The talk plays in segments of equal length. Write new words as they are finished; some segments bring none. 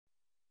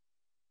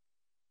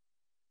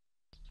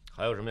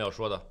还有什么要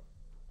说的？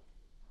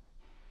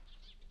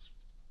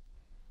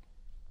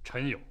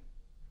臣有。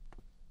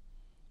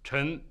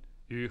臣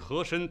与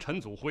和珅、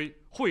陈祖辉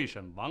会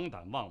审王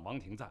胆旺、王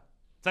廷赞，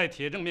在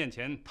铁证面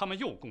前，他们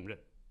又供认，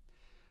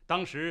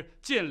当时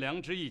建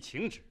良之意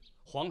请旨，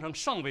皇上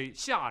尚未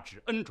下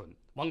旨恩准，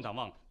王胆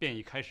旺便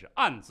已开始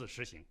暗自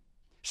实行，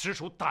实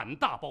属胆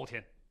大包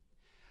天。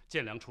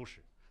建良出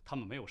使，他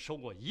们没有收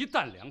过一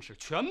担粮食，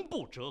全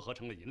部折合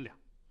成了银两，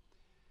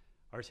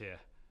而且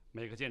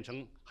每个监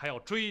生还要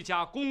追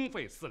加公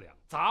费4两，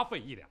杂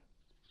费1两，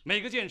每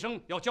个监生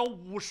要交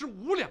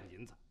55两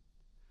银子。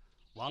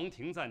王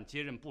廷赞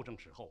接任布政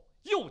使后，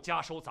又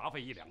加收杂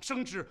费1两，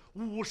升至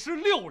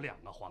56两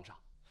啊！皇上，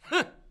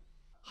哼！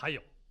还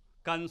有，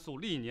甘肃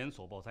历年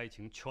所报灾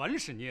情全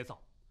是捏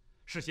造。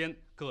事先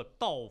各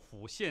道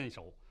府县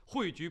守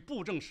汇聚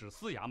布政使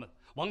司衙门，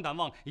王胆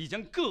旺已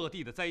将各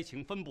地的灾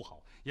情分布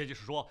好，也就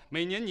是说，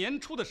每年年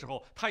初的时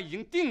候，他已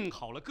经定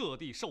好了各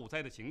地受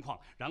灾的情况，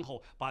然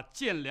后把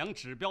建粮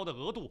指标的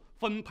额度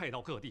分配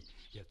到各地，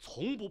也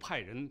从不派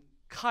人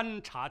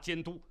勘察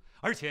监督。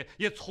而且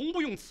也从不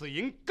用此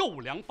银购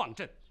粮放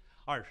赈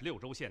，26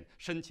州县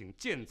申请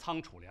建仓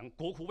储粮，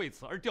国库为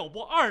此而调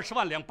拨20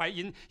万两白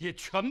银，也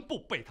全部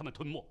被他们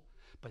吞没。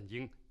本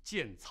应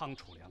建仓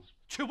储粮，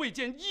却未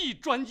见一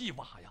砖一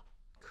瓦呀！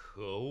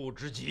可恶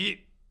之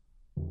极！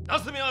拿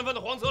4名案犯的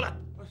黄册来。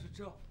是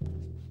这。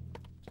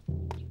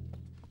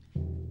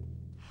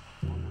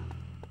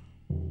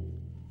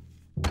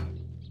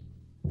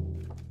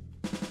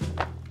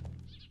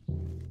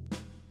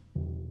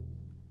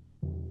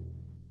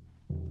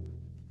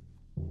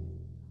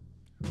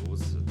如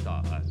此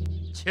大案，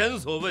前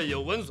所未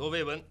有，闻所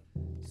未闻。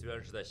虽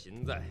然是在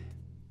现在，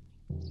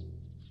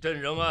朕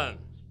仍按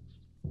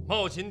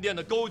茂勤殿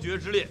的勾决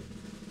之列，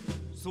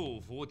素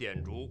服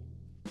点烛。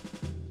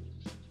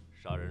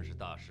杀人是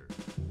大事，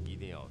一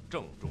定要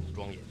郑重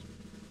庄严。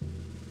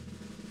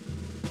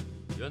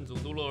原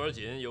总督骆尔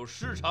锦有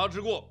失察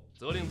之过，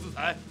责令自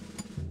裁。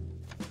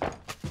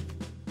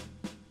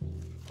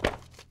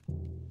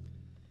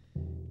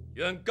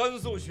原甘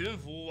肃巡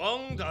抚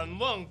王胆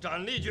旺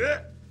斩立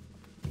决。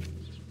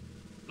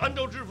兰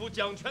州知府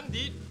蒋全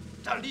迪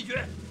斩立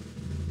决。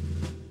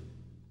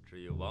至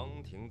于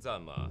王廷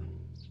赞嘛，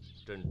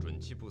朕准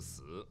其不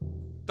死，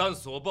但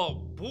所报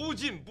不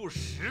尽不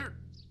实，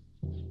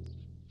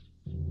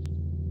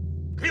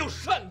可有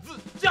擅自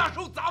加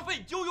收杂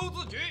费，咎由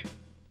自取，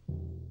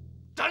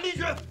斩立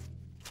决。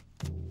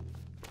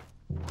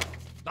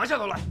拿下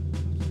头来。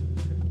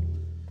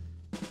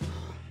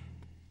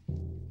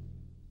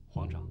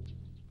皇上，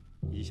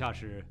以下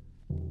是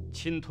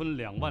侵吞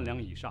2万两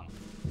以上，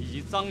以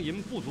及赃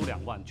银不足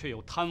2万却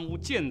有贪污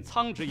建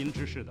仓之银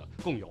之事的，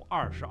共有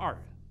22人。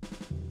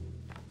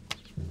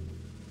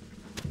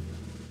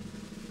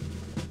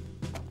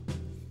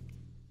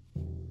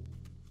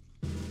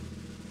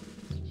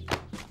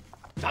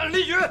斩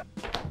立决！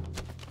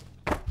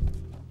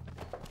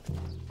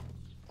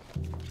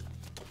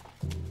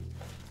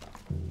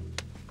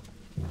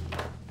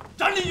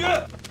斩立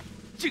决！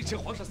敬请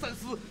皇上三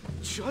思，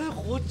全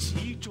活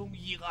其中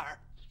一二。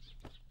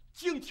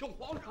敬请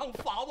皇上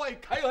法外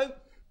开恩。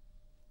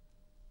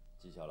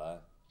纪晓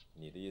岚，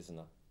你的意思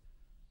呢？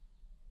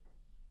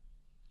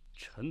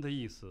臣的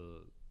意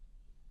思，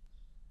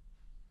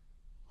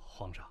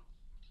皇上，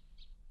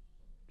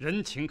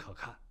人情可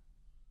看，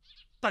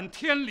但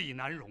天理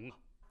难容啊！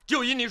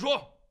就依你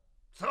说，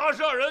此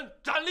22人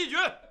斩立决。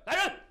来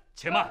人，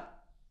且慢。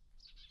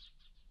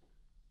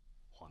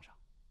皇上，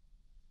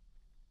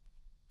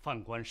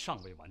犯官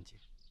尚未完结，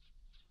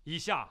以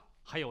下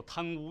还有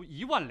贪污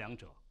1万两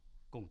者，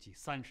共计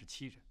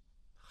37人。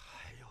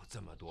还有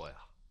这么多呀？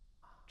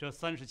这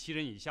37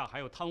人以下还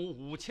有贪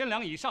污5000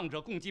两以上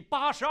者，共计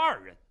82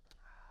人。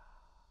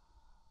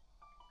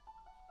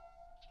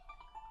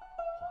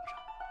皇上，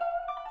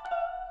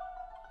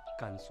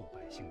甘肃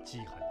百姓饥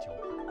寒交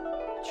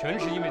迫，全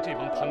是因为这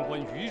帮贪官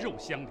鱼肉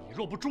乡里，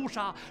若不诛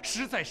杀，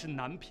实在是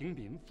难平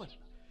民愤了。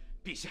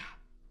陛下，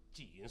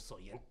纪云所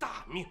言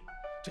大命。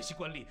这些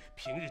官吏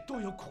平日多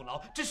有苦劳，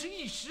只是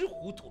一时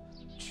糊涂，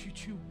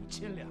区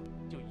5000两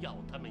就要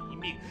他们一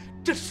命，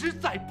这实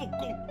在不公。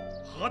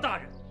何大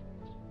人，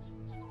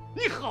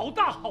你好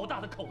大好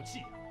大的口气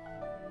啊！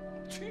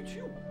区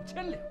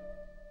5000两，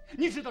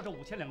你知道这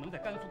5000两能在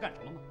甘肃干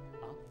什么吗？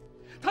啊，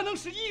它能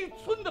使一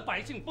村的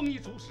百姓丰衣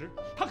足食，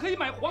它可以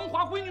买黄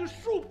花闺女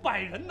数百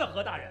人的。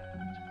何大人，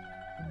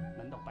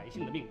难道百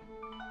姓的命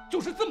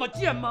就是这么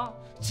贱吗？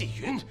纪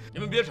云，你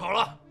们别吵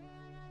了，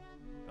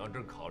让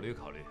朕考虑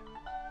考虑。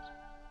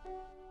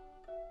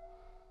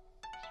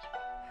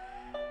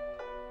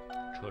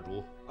撤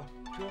烛。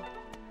这。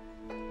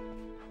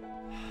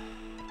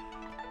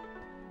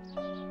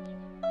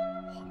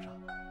皇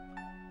上，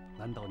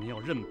难道您要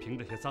任凭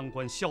这些赃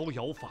官逍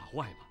遥法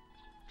外吗？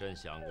朕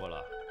想过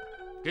了，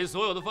给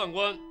所有的犯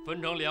官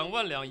分成2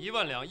万两、1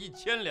万两、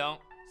1000两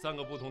3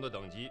个不同的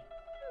等级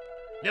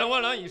，2万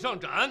两以上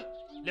斩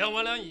，2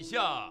万两以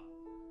下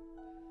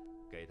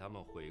给他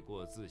们悔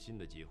过自新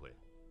的机会。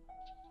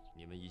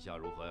你们意下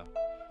如何呀？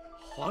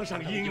皇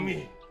上英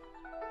明。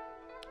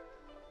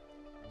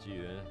纪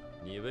云，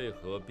你为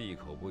何闭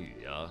口不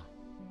语呀？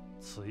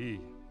此意，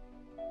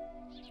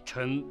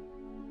臣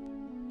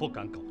不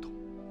敢苟同。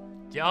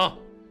讲。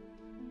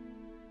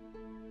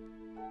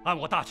按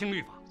我大清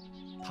律法，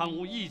贪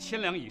污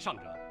1000两以上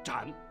者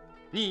斩。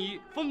你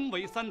以分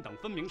为3等，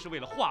分明是为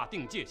了划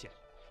定界限。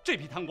这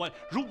批贪官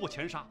如不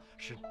全杀，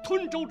使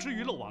吞舟之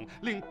鱼漏网，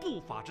令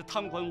不法之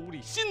贪官污吏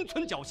心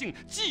存侥幸，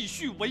继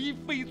续为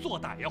非作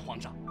歹呀！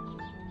皇上。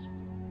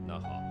那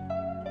好，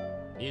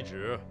你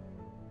指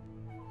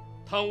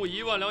贪污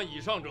1万两以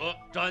上者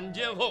斩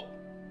监后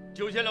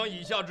，9000两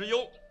以下之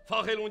优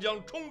发黑龙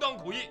江充当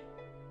苦役，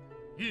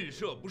预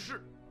设不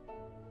试，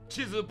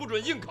其子不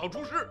准应考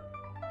出仕。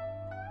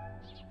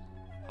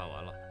判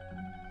完了，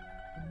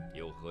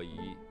有何异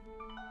议？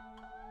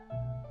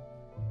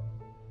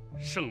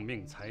圣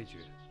命裁决，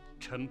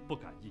臣不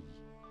敢异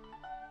议。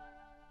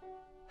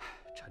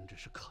臣只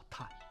是可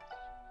叹。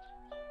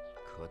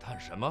可叹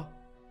什么？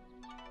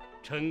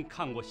臣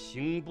看过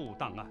刑部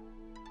档案，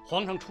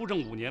皇上出政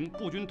5年，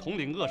步军统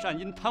领鄂善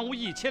因贪污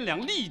1000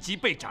两，立即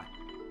被斩。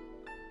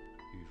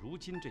与如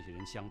今这些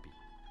人相比，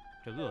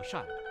这鄂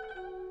善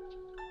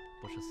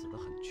不是死得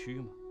很屈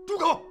吗？住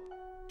口！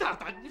大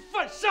胆，你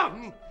犯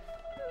上！你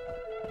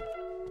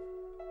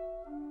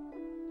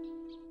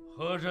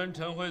和珅、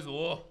陈慧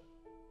祖，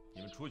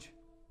你们出去。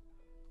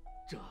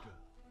这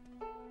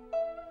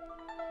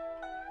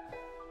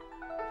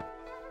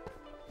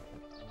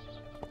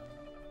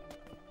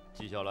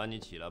纪晓岚，你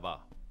起来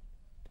吧。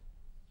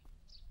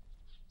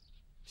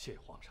谢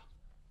皇上。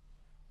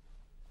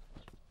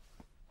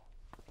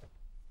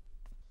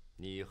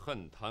你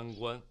恨贪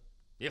官，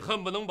你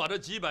恨不能把这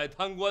几百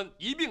贪官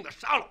一并的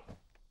杀了，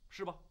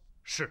是吧？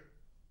是，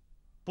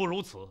不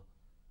如此，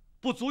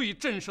不足以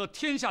震慑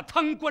天下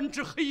贪官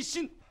之黑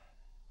心。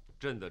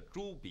朕的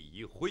朱笔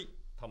一挥，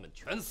他们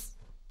全死。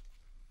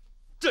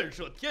震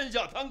慑天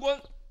下贪官，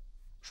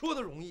说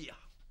的容易啊，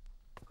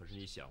可是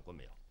你想过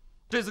没有？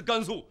这次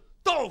甘肃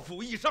道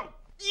府一上，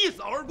一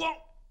扫而光，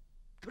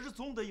可是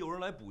总得有人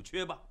来补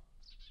缺吧？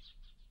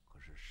可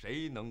是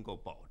谁能够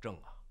保证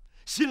啊？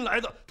新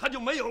来的他就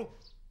没有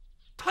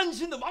贪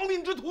心的亡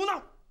命之徒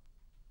呢？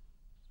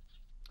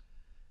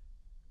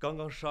刚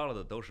刚杀了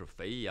的都是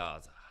肥鸭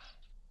子，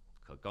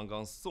可刚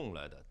刚送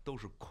来的都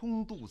是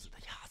空肚子的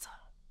鸭子。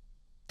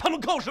他们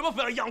靠什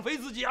么养肥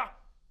自己啊？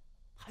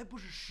还不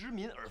是食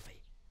民而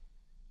肥。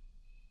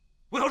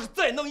我要是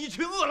再弄一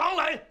群饿狼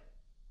来，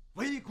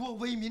为国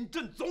为民，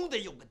朕总得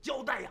有个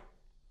交代呀！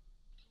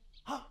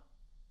啊，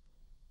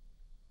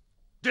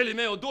这里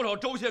面有多少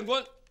州县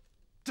官，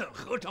朕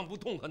何尝不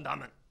痛恨他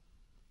们？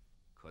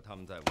可他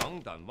们在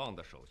王胆旺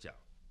的手下，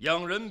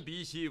仰人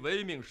鼻息，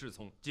唯命是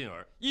从，进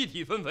而一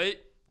体分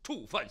肥，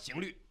触犯刑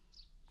律。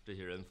这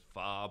些人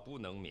法不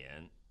能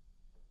免，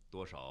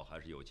多少还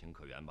是有情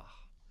可原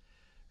吧。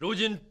如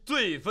今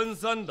罪分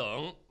3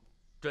等，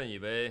朕以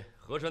为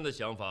和珅的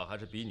想法还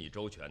是比你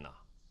周全呐。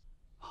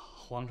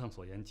皇上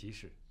所言极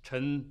是，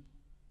臣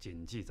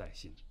谨记在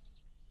心。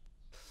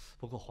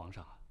不过皇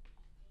上啊，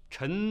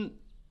臣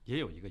也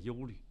有一个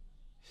忧虑，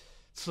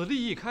此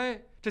例一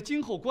开，这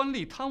今后官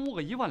吏贪污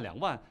个1万2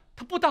万，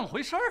他不当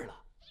回事儿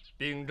了。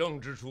秉正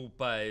之初，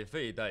百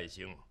废待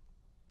兴，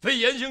非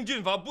严刑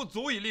峻法不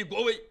足以立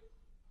国威。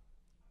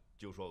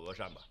就说额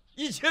善吧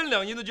，1000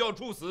两银子就要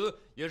处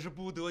死，也是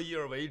不得已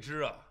而为之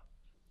啊。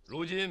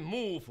如今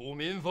幕府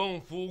民丰，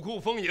府库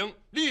丰盈，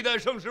历代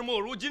盛世莫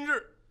如今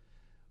日。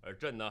而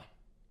朕呢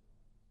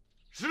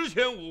，10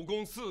全武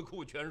功，4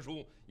库全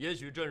书，也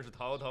许朕是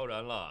陶陶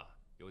然了，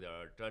有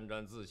点沾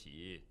沾自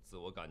喜，自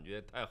我感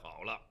觉太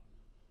好了，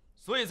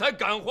所以才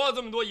敢花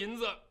这么多银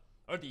子。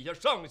而底下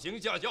上行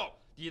下效，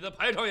底的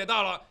排场也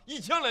大了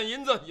，1000两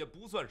银子也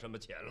不算什么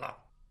钱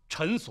了。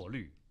臣所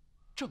虑，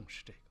正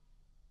是这个。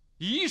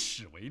以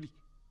史为例，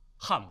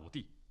汉武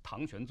帝、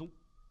唐玄宗，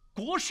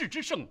国势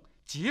之盛，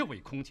皆为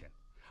空前，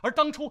而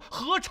当初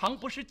何尝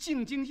不是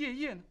兢兢业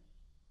业呢？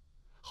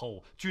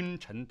后君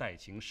臣代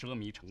情，奢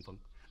靡成风，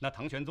那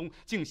唐玄宗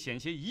竟险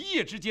些一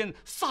夜之间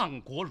丧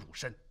国辱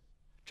身。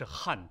这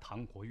汉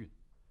唐国运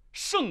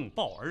盛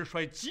暴而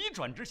衰，急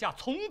转直下，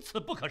从此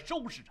不可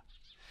收拾啊！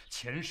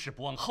前事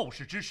不忘后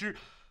事之师，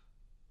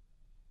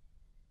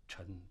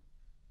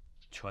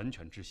臣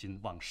全之心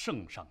望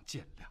圣上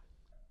见谅。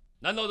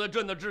难道在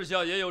朕的治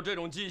下也有这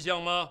种迹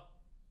象吗？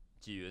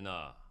纪云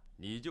呐，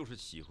你就是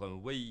喜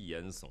欢危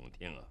言耸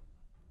听啊！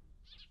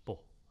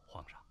不，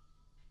皇上，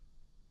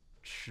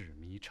痴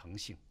迷成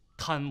性，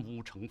贪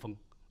污成风，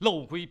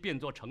漏规变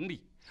作成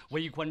例，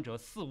为官者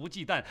肆无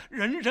忌惮，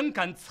人人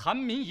敢残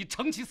民以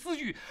成其私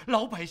欲，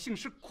老百姓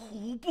是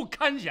苦不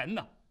堪言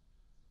呐。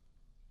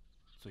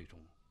最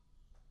终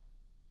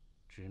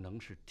只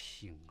能是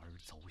铤而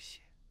走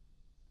险。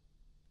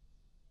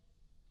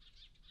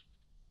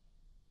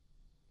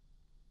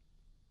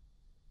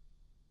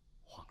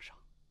皇上，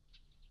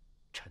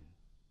臣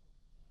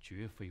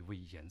绝非危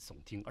言耸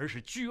听，而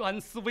是居安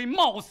思危，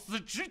冒死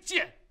直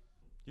谏。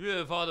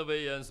越发的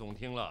危言耸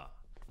听了。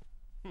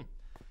哼，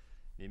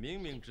你明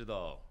明知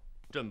道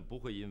朕不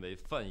会因为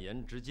犯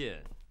言直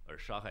谏而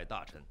杀害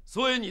大臣，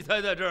所以你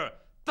才在这儿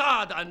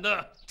大胆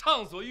的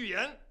畅所欲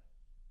言。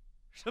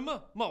什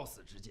么冒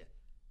死之见？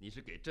你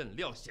是给朕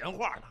撂闲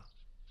话呢？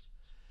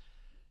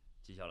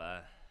纪晓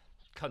岚，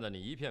看在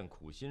你一片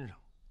苦心上，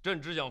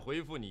朕只想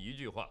回复你一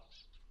句话：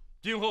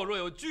今后若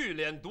有聚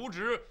敛渎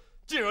职，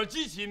进而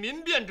激起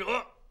民变者，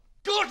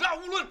格杀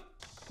勿论。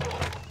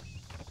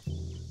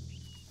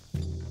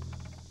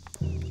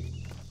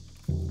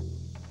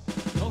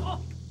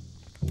走！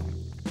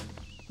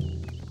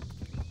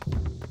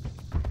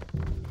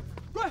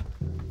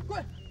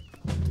跪！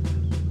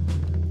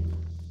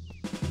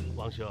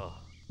王兄，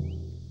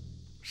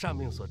上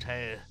命所差，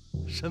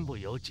身不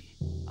由己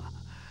啊。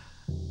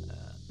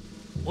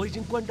我已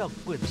经关照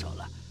刽子手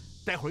了，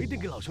待会儿一定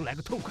给老兄来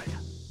个痛快的。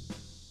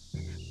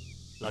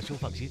老兄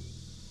放心，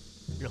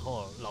日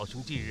后老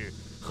兄忌日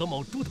何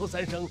某猪头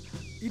3升，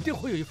一定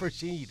会有一份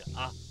心意的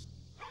啊。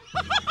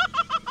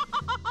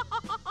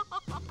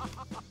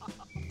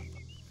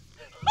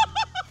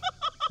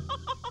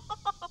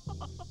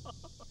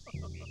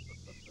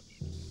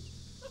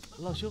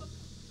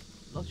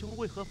老兄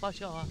为何发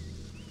笑啊？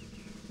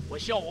我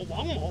笑我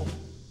王某，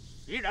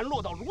虽然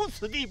落到如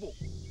此地步，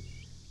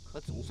可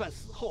总算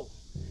死后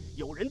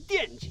有人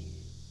惦记。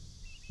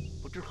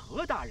不知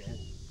何大人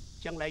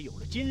将来有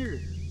了今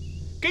日，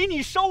给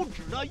你烧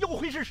纸的又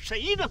会是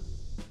谁呢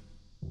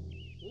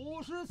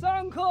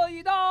？53刻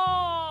已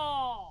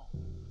到。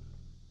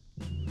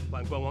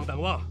万官王胆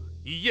望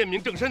已验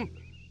明正身，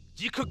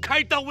即刻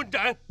开刀问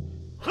斩。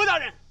何大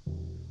人，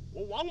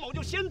我王某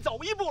就先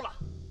走一步了。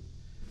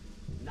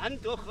难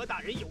得何大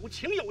人有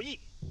情有义，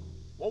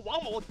我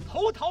王某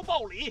投桃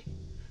报李，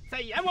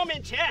在阎王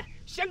面前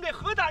先给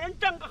何大人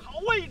占个好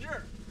位置。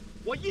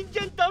我阴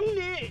间等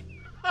你，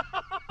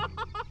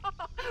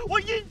我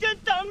阴间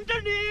等着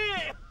你。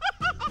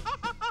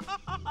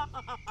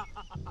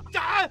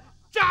斩！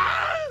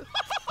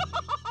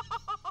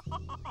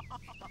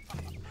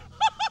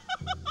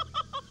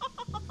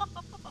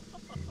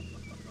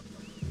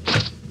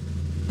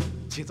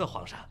启奏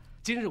皇上，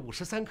今日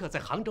53刻在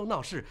杭州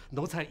闹事，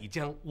奴才已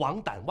将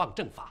王胆望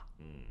正法。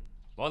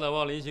王胆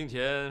望临行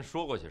前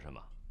说过些什么？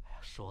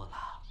说了，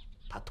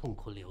他痛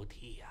哭流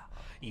涕呀，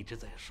一直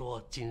在说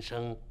今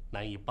生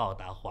难以报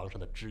答皇上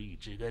的知遇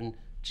之恩，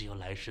只有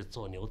来世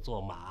做牛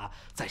做马，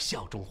再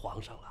效忠皇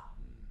上了。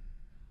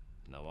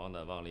那王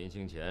胆望临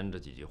行前这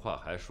几句话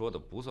还说的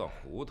不算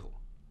糊涂，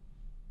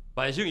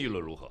百姓议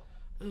论如何？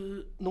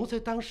奴才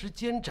当时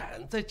监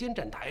斩，在监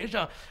斩台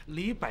上，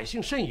离百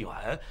姓甚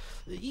远，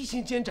一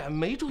心监斩，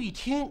没注意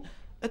听。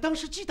当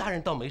时纪大人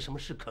倒没什么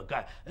事可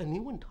干，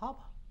您问他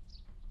吧。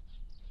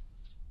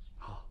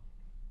好，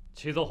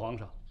启奏皇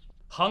上，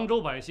杭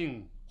州百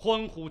姓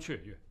欢呼雀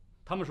跃，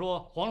他们说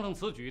皇上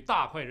此举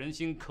大快人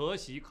心，可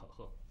喜可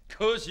贺。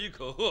可喜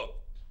可贺，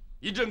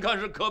依朕看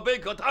是可悲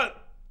可叹。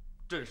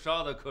朕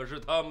杀的可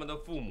是他们的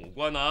父母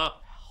官啊！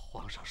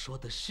皇上说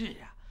的是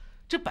呀。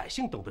这百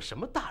姓懂得什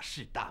么大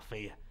是大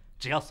非呀？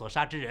只要所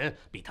杀之人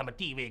比他们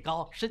地位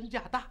高、身价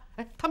大，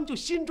他们就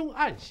心中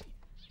暗喜。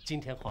今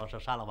天皇上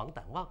杀了王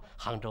胆望，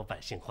杭州百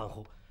姓欢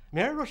呼；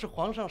明儿若是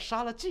皇上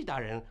杀了纪大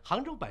人，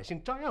杭州百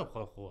姓照样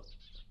欢呼。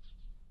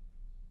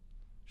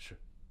是，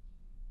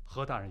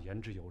何大人言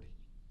之有理。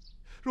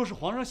若是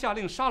皇上下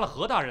令杀了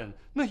何大人，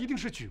那一定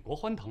是举国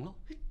欢腾喽。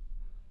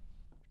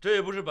这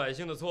也不是百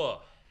姓的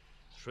错，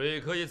水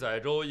可以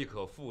载舟，亦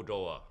可覆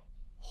舟啊。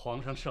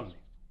皇上圣明。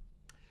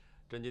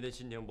朕今天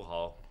心情不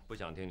好，不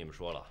想听你们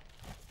说了。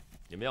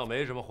你们要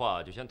没什么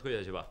话，就先退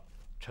下去吧。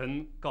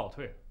臣告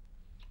退了。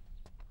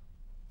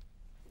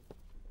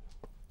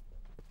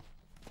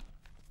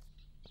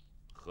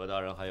何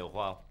大人还有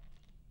话？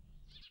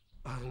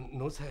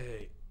奴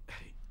才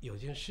有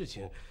件事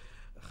情，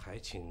还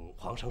请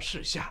皇上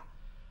示下。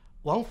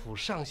王府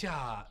上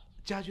下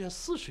家眷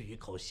40余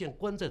口，现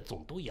关在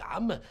总督衙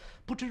门，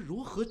不知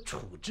如何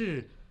处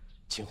置，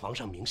请皇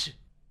上明示。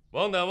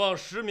王胆望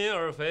食民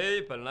而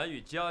肥，本来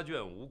与家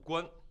眷无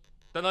关，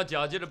但他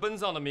假借着奔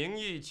丧的名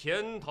义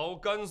潜逃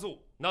甘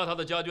肃，那他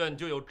的家眷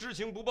就有知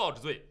情不报之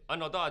罪。按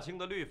照大清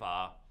的律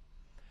法，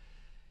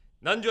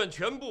男眷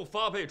全部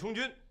发配充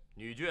军，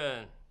女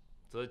眷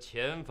则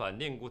遣返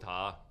宁古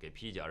塔，给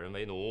披甲人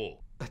为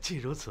奴。既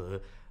如此，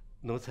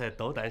奴才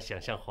斗胆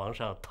想向皇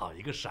上讨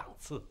一个赏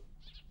赐。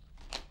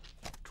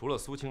除了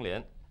苏青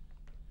莲，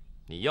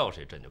你要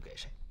谁朕就给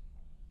谁。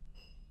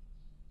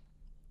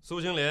苏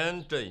青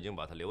莲，朕已经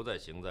把他留在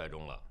刑在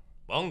中了。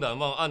王胆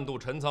望暗度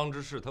陈仓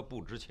之事，他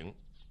不知情，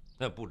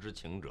那不知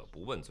情者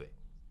不问罪。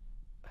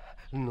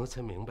奴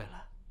才明白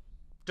了。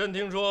朕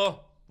听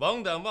说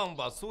王胆望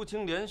把苏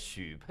青莲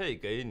许配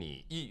给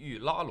你，意欲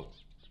拉拢，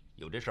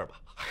有这事儿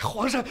吧？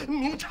皇上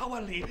明察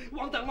万里，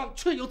王胆望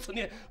确有此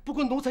念，不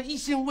过奴才一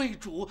心为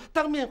主，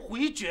当面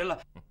回绝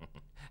了。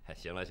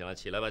行了行了，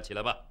起来吧起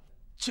来吧，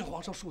请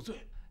皇上恕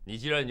罪。你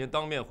既然已经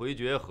当面回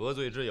绝，何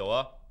罪之有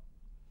啊？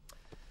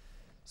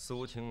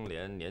苏青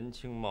莲年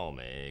轻貌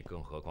美，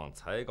更何况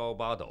才高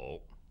八斗，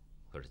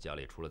可是家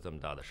里出了这么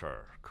大的事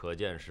儿，可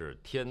见是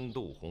天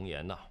妒红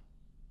颜呐。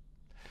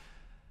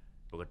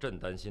不过朕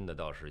担心的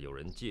倒是有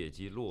人借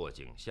机落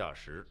井下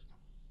石。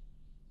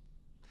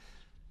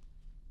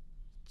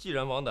既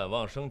然王胆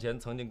旺生前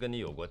曾经跟你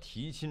有过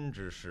提亲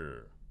之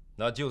事，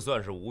那就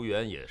算是无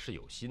缘也是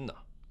有心呐。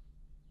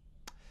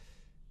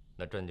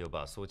那朕就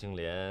把苏青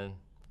莲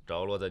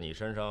着落在你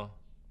身上，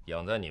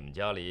养在你们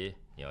家里，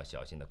你要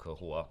小心的呵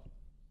护啊！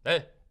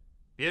哎，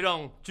别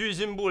让居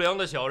心不良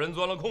的小人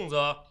钻了空子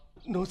啊！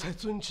奴才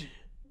遵旨。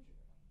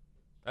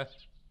哎，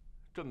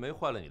朕没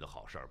坏了你的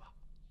好事吧？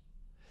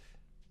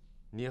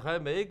你还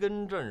没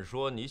跟朕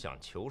说你想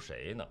求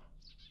谁呢？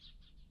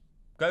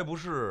该不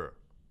是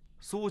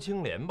苏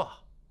青莲吧？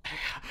哎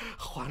呀，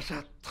皇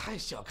上太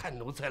小看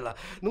奴才了。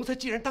奴才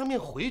既然当面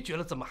回绝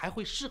了，怎么还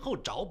会事后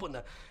找补呢？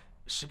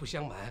实不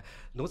相瞒，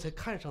奴才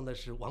看上的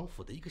是王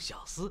府的一个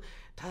小厮，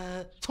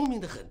他聪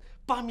明得很，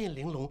八面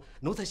玲珑。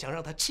奴才想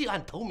让他弃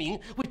暗投明，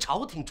为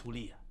朝廷出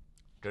力啊。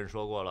朕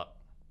说过了，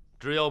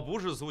只要不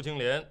是苏青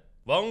莲，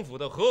王府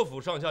的何府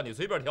上下你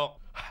随便挑。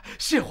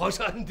谢皇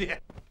上恩典。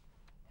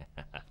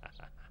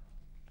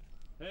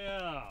哎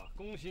呀，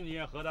恭喜你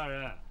啊，何大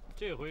人！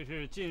这回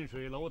是近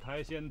水楼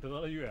台先得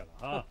了月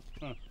了啊！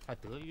还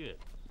得月，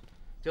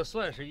就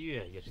算是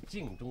月，也是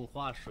镜中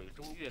花，水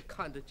中月，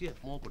看得见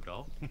摸不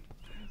着。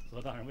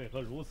何大人为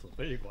何如此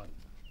悲观呢？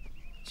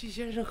季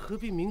先生何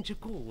必明知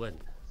故问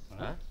呢？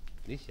啊，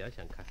你想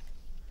想看，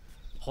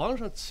皇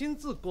上亲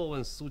自过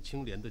问苏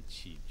青莲的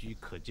起居，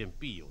可见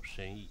必有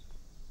深意。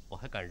我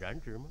还敢染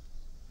指吗？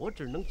我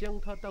只能将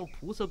他当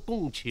菩萨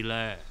供起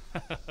来。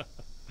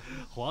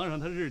皇上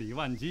他日理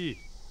万机，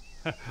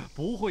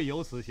不会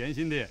有此闲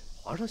心的。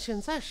皇上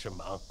现在是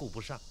忙，顾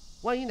不上，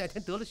万一哪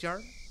天得了闲儿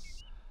呢？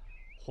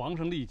皇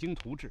上励精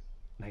图治，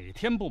哪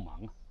天不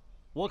忙啊？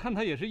我看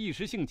他也是一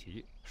时兴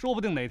起，说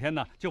不定哪天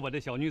呢就把这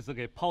小女子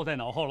给抛在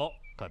脑后喽。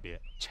可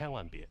别，千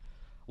万别！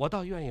我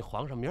倒愿意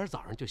皇上明儿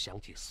早上就想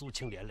起苏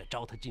青莲来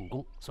招他进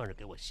宫，算是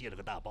给我卸了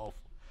个大包袱。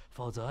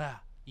否则呀，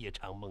夜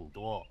长梦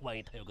多，万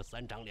一他有个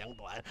三长两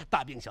短、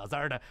大病小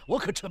灾的，我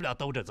可吃不了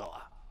兜着走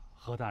啊。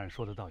何大人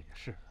说的倒也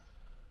是。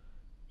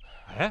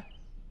哎，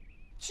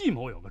季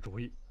某有个主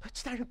意。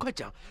季大人快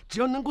讲，只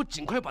要能够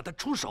尽快把他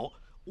出手，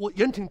我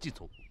言听计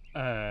从。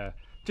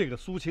这个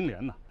苏青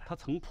莲呢，她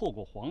曾破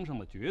过皇上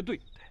的绝对，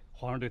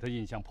皇上对她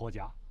印象颇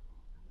佳。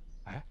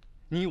哎，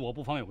你我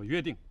不妨有个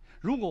约定，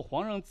如果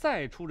皇上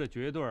再出这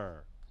绝对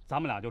儿，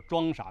咱们俩就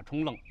装傻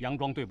充愣，佯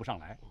装对不上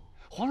来。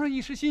皇上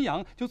一时心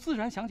痒，就自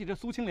然想起这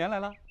苏青莲来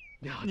了。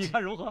你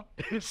看如何？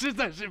实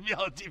在是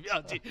妙计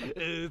妙计。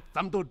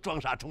咱们都装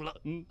傻充愣，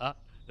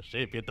谁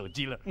也别抖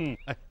机了。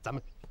哎，咱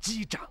们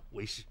击掌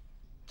为誓。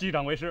击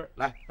掌为誓，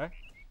来，哎。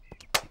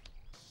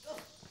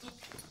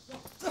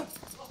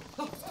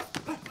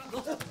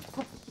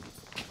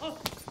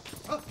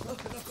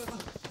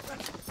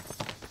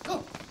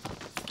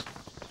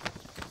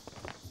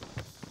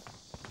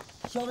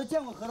小的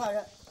见过何大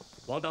人。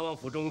王大王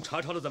府中查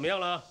抄的怎么样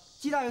了？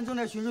季大人正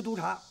在巡视督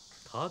察。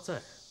他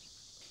在，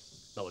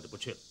那我就不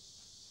去了。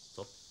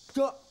走。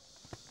这。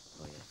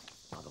老爷，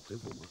打算回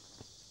府吗？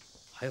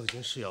还有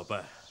件事要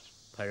办，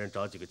派人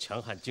找几个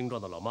强悍精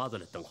壮的老妈子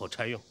来等候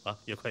差用啊，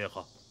越快越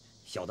好。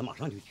小的马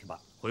上就去办。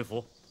回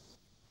府。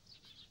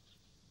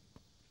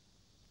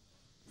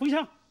封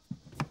箱。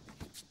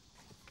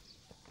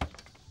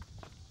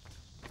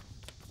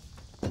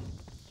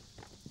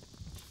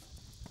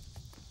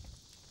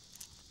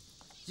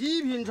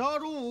极品朝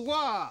珠5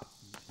卦，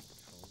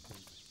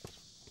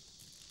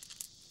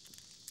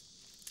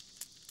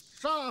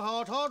上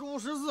好朝珠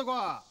14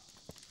卦，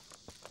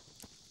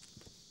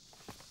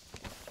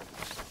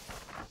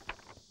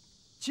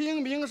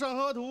清平上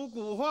河图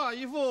古画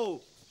1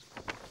幅。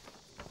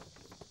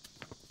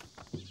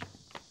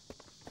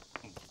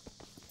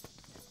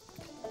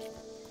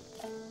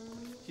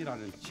季大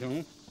人，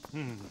请。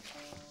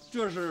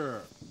这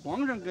是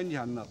皇上跟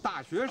前的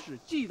大学士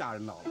季大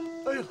人到了。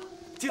哎呦，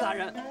季大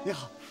人你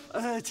好，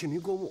请您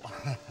过目。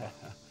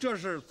这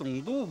是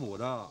总督府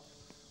的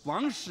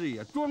王师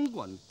爷专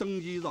管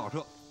登基造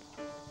册。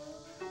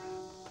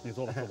你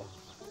坐吧，坐吧。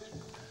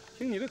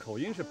听你的口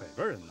音是北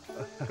边人呢，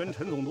跟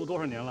陈总督多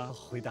少年了？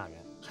回大人，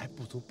还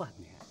不足半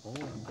年。哦，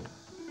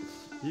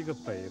一个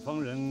北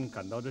方人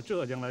赶到这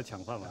浙江来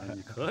抢饭碗，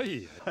你可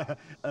以。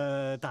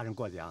大人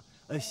过奖。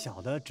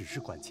小的只是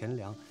管钱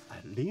粮，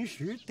临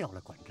时调了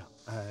管账，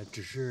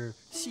只是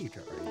细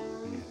致而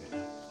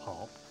已。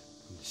好，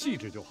细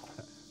致就好。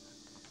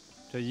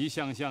这一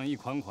项项、一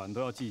款款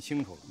都要记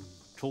清楚了，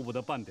出不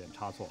得半点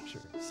差错。是，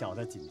小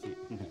的谨记。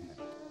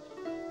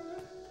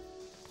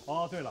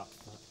哦，对了，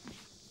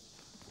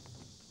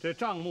这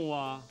账目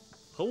啊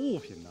和物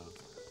品呢，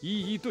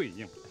一一对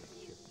应，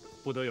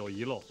不得有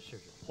遗漏。是。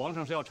皇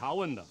上是要查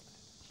问的，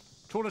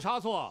出了差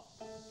错，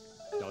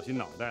小心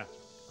脑袋。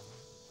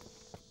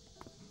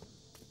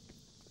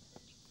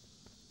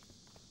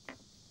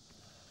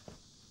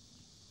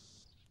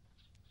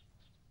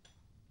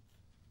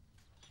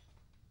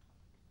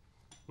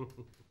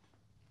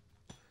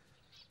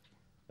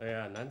哎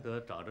呀，难得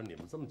找着你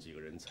们这么几个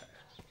人才，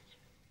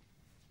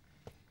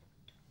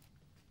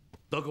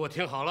都给我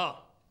听好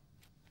了。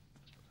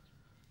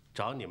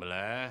找你们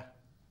来，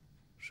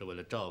是为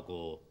了照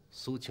顾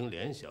苏青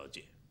莲小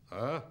姐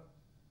啊，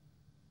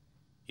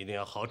一定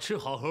要好吃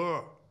好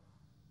喝，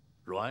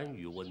软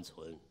语温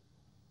存。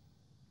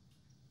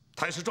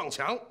他要是撞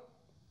墙，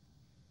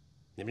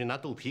你们就拿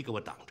肚皮给我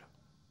挡着；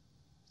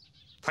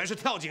他要是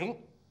跳井，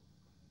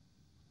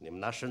你们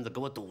拿身子给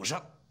我堵上；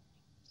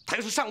他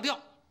要是上吊，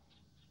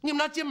你们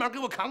拿肩膀给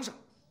我扛上；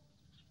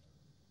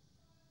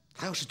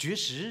他要是绝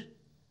食，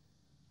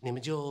你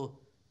们就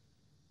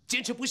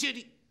坚持不懈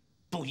地、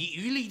不遗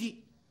余力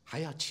地，还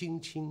要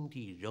轻轻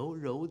地、柔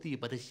柔地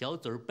把他小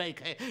嘴掰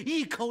开，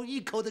一口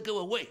一口的给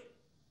我喂。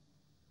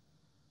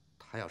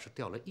他要是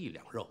掉了1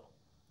两肉，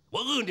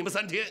我饿你们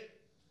3天；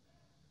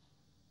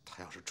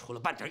他要是出了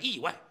半点意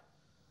外，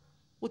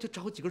我就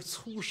找几根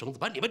粗绳子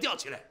把你们吊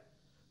起来，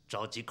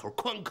找几口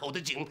宽口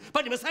的井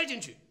把你们塞进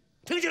去。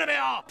听见了没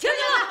有？听见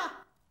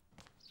了。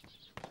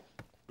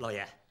老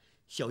爷，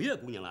小月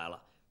姑娘来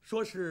了，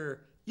说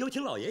是邀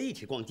请老爷一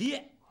起逛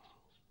街。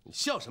你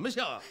笑什么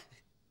笑啊？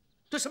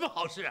这什么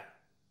好事啊？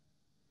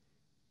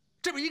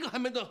这边一个还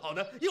没弄好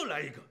呢，又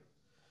来一个。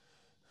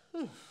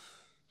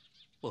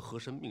我和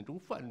珅命中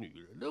犯女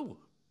人了，我。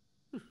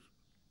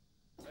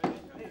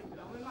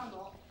两位慢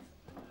走。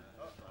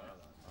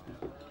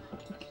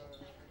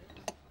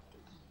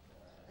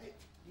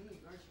您里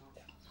边请。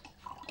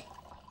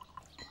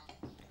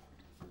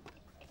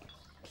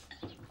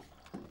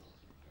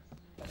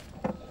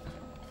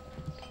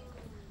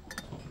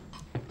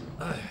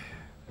哎，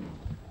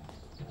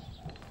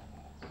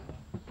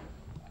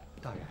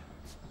大人，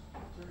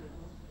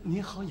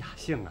您好雅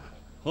兴啊！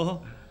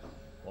哦，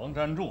王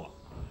占柱啊，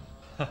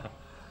哈哈，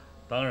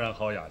当然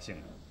好雅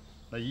兴。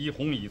那一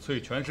红一翠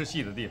全是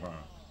戏的地方，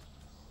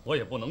我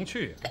也不能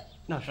去。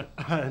那是，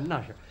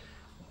那是，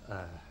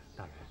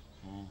大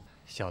人，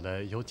小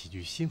的有几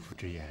句心腹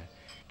之言，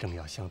正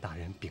要向大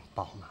人禀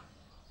报呢。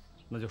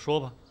那就说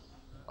吧。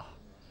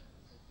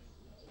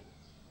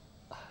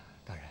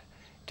大人，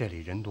这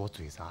里人多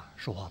嘴杂，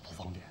说话不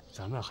方便，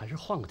咱们还是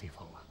换个地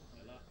方吧。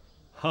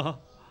哈哈，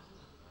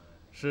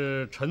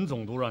是陈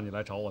总督让你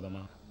来找我的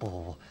吗？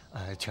不，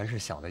全是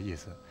小的意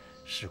思，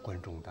事关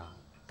重大，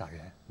大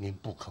人您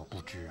不可不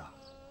知啊。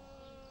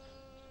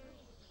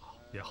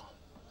也好，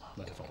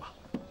那就走吧。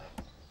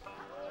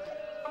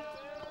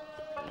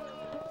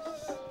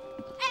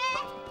哎，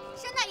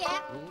申大爷，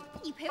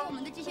你赔我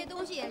们的这些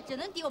东西，只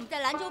能抵我们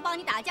在兰州帮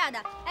你打架的，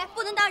哎，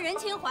不能当人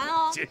情还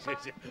哦。行，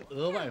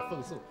额外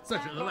奉送，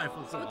算是额外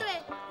奉送。不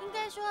对，应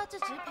该说这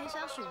只是赔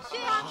偿损失。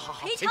对啊，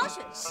赔偿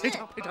损失。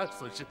赔偿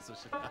损失。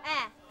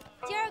哎，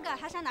今儿个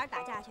还上哪儿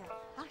打架去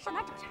啊？上哪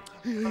儿找茬？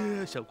哎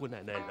呀，小姑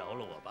奶奶饶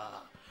了我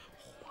吧，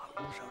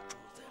皇上住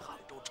在杭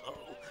州城，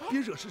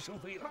别惹是生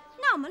非了。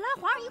那我们拉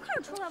皇上一块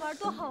儿出来玩，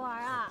多好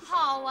玩啊！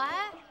好玩？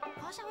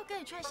皇上会跟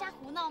你出来瞎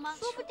胡闹吗？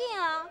说不定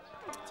啊。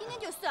今天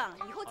就算了，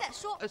以后再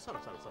说。哎，算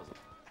了，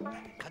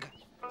看看，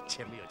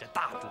前面有家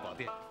大珠宝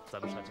店，咱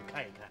们上去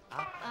看一看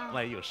啊。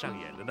万一有上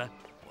眼的呢，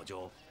我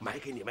就买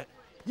给你们，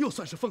又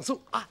算是奉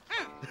送啊。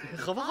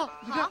好不好？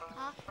好。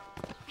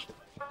哎，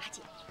阿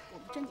姐，我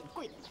们争点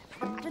贵的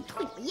买，把这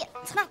退讨厌。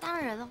那当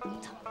然了。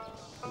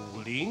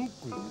武林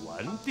古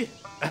玩店，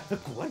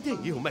古玩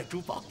店也有卖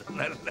珠宝的。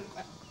来。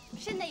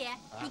申大爷，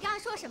你刚刚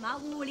说什么？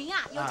武林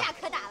啊，有架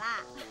可打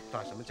啦？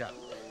打什么架？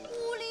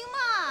武林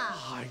嘛。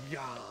哎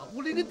呀，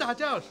武林跟打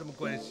架有什么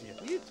关系？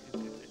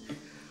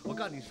我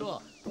告诉你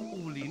说，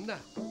武林呢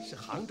是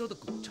杭州的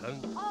古城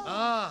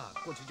啊，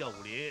过去叫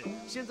武林，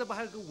现在不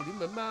还有个武林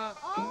门吗？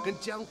跟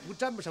江湖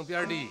沾不上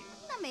边的。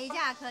那没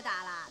架可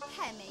打啦，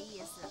太没意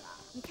思了。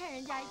你看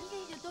人家一个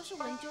一个都是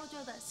文绉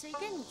绉的，谁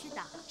跟你去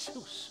打？就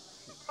是。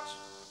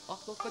好，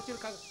快进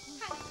来看看。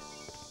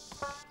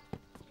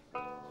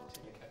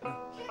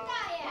申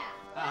大爷，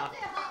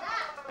最好的。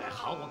哎，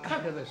好，我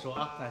看看再说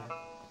啊。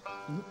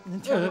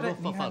您挑挑这，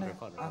放这，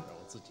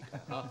我自己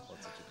看啊，我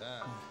自己看。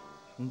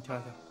您挑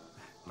挑。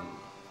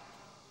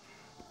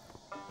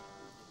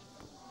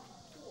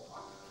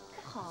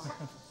好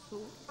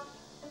俗。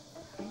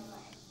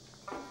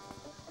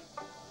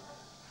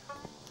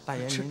大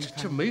爷，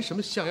这没什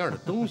么像样的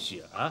东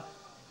西啊！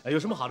有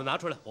什么好的拿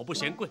出来，我不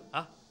嫌贵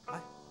啊。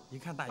哎，一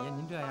看大爷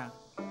您这样，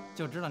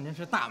就知道您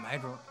是大买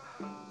主。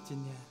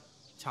今天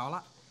巧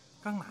了，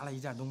刚拿了一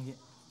件东西，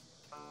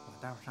我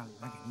待会儿上里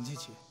面给您去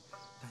取。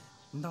大爷，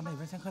您到那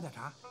边先喝点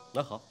茶。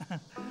那好，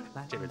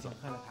来这边走，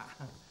喝点茶。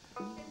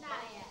申大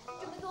爷，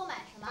这么多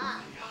买什么？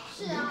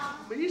是啊，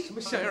没什么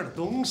像样的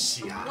东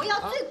西啊。我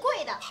要最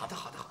贵的。好的。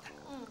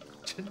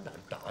真难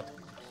打的。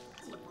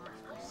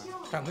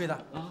掌柜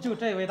的，就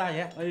这位大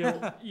爷。哎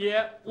呦，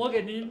爷，我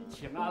给您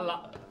请安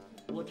了。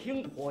我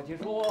听伙计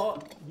说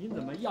您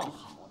怎么要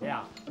好的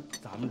呀？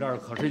咱们这儿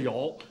可是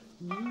有。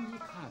您一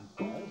看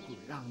保准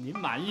让您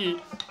满意，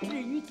至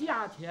于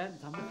价钱，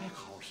咱们还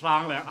好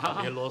商量啊！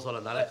别啰嗦了，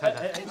拿来看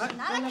看。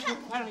拿来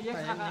看，快让爷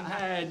看看。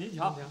哎，您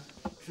瞧，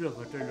这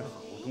可真是好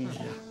东西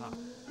啊！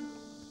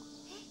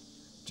哎，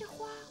这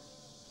花，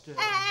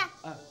哎，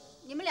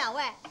你们两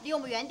位离我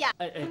们远点。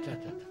这下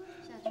去。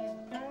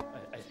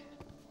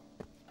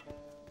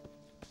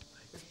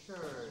这事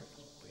儿，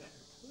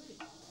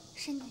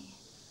申大爷，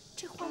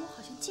这花我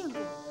好像见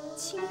过，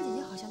青莲姐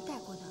姐好像戴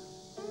过呢。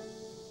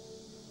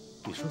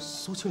你说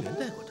苏青莲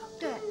带过的？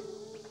对。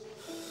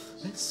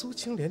哎，苏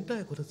青莲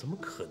带过的，怎么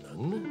可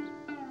能呢？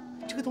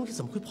这个东西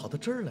怎么会跑到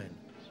这儿来呢？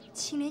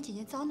青莲姐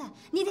姐遭难，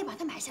你得把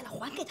它买下来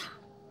还给她。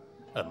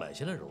买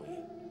下来容易，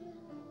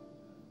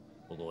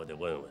不过我得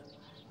问问，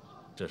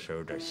这事儿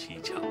有点蹊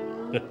跷。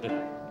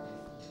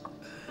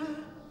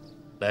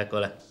来，过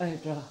来。哎，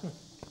这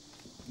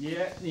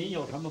爷，您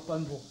有什么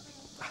吩咐？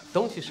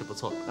东西是不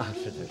错啊，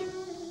是，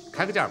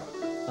开个价吧。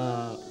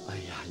哎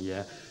呀，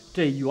爷，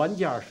这原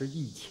价是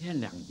1000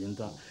两银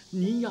子，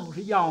您要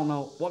是要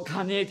呢，我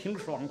看您也挺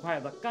爽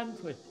快的，干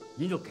脆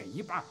您就给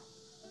一半。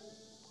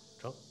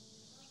成。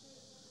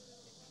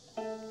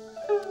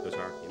刘全，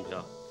银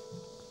票。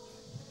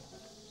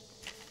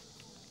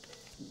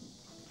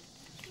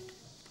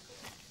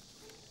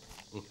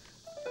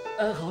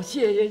好，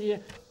谢谢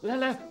爷。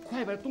来，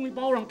快把东西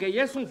包上，给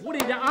爷送府里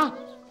去啊！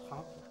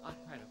好啊，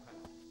快点。把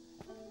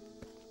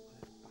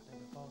这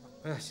个包上。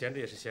哎，闲着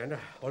也是闲着。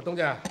我说东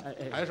家，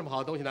还有什么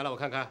好东西拿来我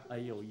看看？哎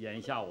呦，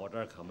眼下我这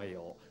儿可没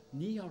有。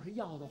您要是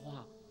要的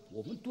话，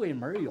我们对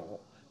门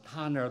有，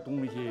他那儿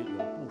东西有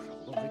不少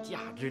都是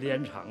价值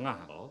连城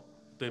啊。哦，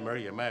对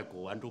门也卖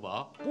古玩珠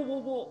宝？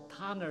不，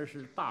他那儿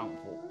是当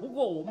铺。不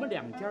过我们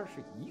2家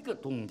是一个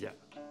东家。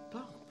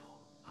当铺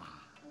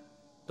啊？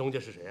东家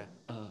是谁呀？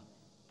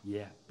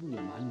爷，不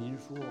瞒您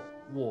说，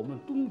我们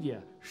东家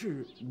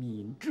是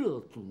闽浙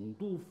总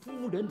督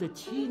夫人的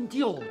亲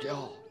舅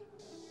舅。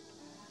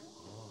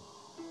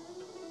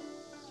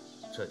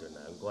这就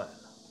难怪了。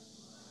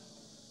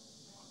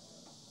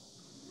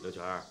刘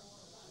全儿，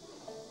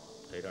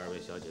陪着2位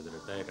小姐在这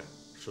待着，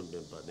顺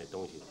便把那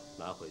东西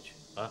拿回去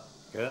啊。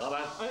老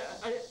板，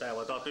带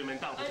我到对面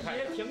当铺去看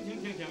看。停，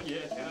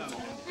爷，停。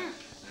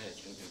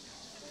请。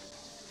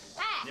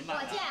哎，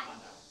伙计，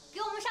给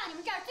我们上你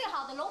们这儿最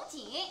好的龙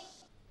井。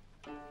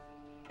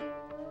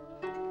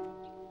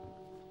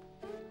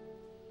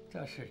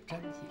这是真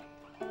品，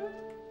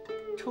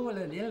除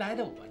了您来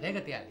到我这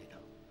个店里头，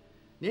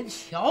连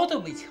瞧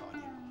都没瞧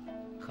见过。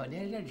可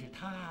您认识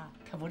他，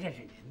他不认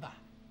识您吧？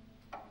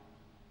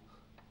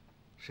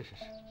是。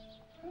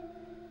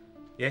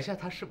眼下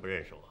他是不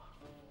认识我，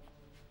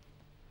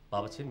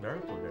爸爸亲名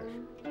不认识。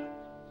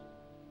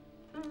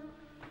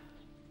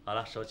好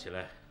了，收起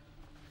来。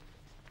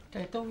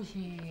这东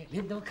西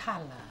您都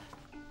看了，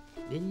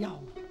您要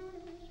吗？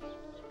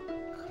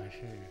可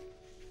是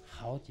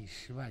好几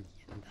10万银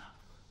子。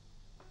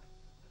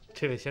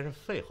这位先生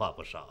废话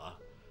不少啊，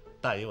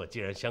大爷我既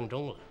然相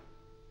中了，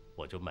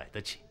我就买得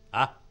起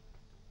啊。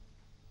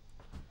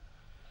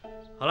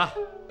好了，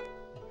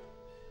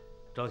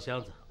装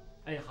箱子。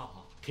哎，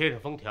好，贴上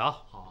封条。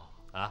好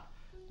啊，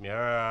明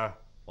儿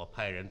我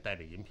派人带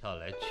着银票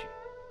来取。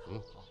好，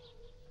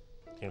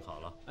听好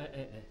了。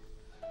哎，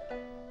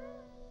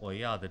我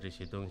要的这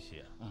些东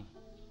西啊，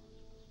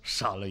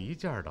少了1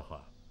件的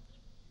话，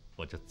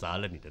我就砸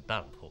了你的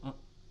当铺。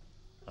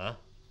啊。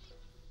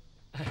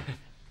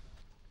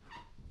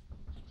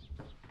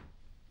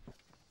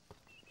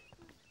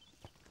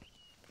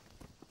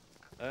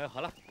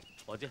好了，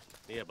伙计，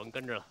你也甭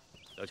跟着了。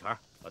刘全，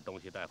把东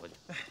西带回去。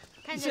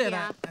看这里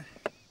啊。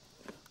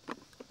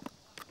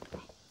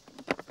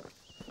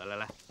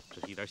来，这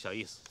是一点小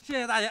意思。谢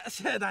谢大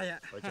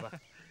爷。回去吧。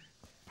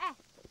哎，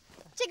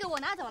这个我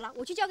拿走了，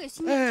我去交给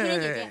青莲姐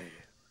姐。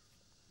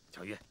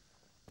小月，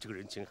这个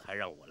人情还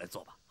让我来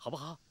做吧，好不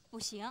好？不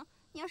行，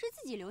你要是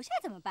自己留下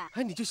怎么办？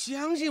哎，你就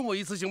相信我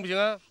一次行不行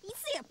啊？一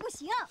次也不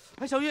行。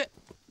哎，小月，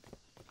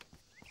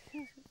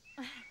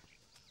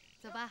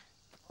走吧。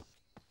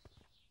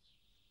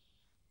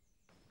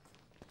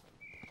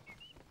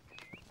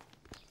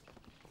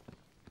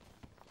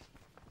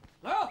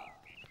来啊，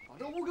把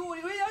这屋给我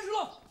一回严实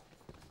了。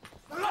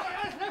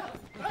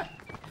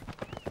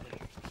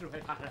侍卫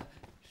大人，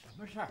什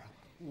么事儿啊？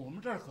我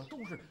们这儿可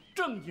都是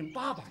正经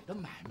八百的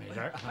买卖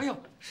人。哎呦，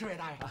侍卫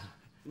大人，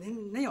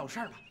您有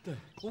事儿吧？对，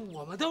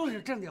我们都是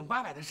正经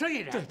八百的生意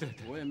人。对，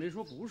我也没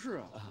说不是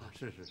啊。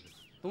是。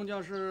东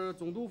家是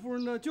总督夫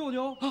人的舅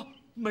舅啊，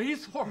没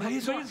错，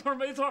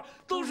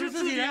都是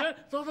自己人。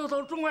走，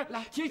众位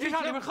来，请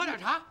上里面喝点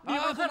茶。不，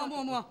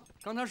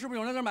刚才是不是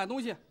有人在这买东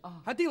西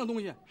啊？还订了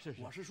东西？是，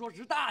我是说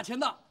值大钱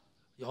的。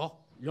有，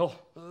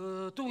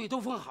东西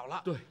都封好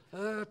了。对，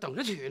等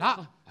着取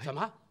呢。什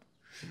么？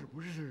是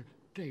不是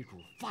这主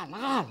犯了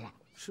案了？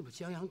是不是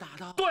江洋大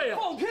盗？对呀。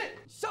放屁！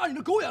瞎你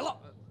的狗眼了！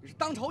你是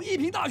当朝一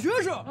品大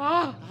学士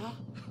啊！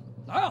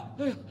来啊！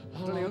哎呀，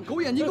这两个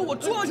狗眼睛给我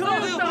抓起来！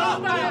大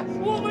爷，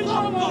我们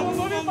要吗？我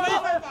们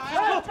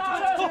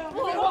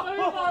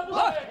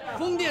来，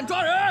封店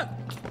抓人！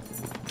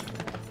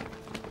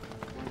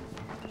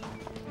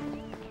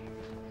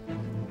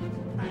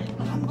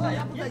大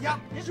爷不在家，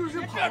是不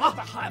是跑了？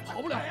嗨，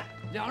跑不了。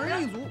2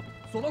人一组，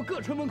锁到各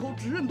城门口，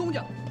只认东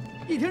家。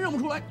1天认不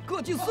出来，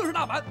各记40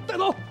大板，带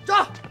走。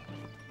抓！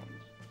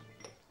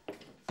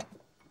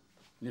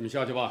你们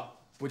下去吧，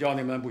不叫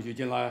你们不许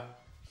进来。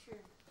是。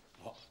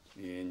好，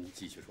您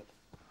继续说。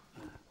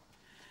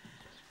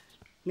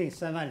那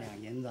3万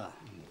两银子，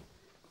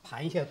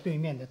盘下对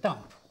面的当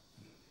铺，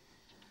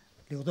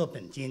留作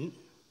本金。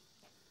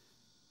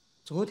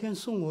昨天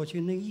送过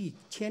去那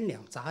1000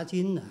两杂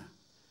金呢，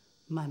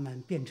慢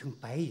慢变成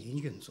白银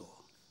运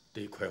作。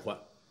得快换，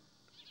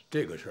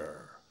这个事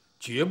儿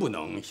绝不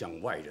能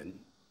向外人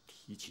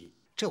提起。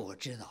这我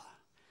知道，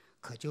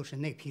可就是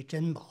那批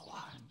珍宝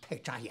啊，太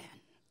扎眼，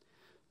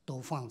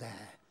都放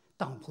在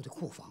当铺的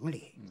库房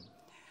里。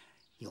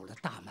有了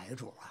大买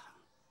主啊，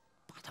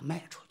把它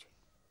卖出去。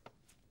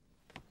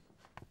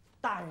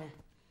大人，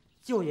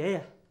舅爷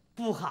爷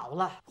不好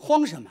了！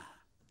慌什么？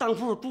当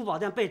铺珠宝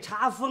店被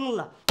查封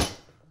了。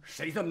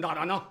谁这么大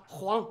胆呢？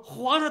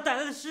皇上带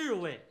来的侍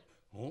卫。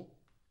哦。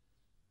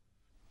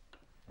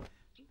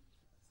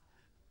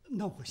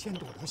那我先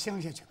躲到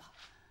乡下去吧。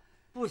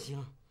不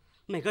行，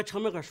每个城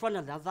门口拴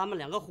着咱们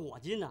2个伙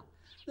计呢，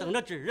等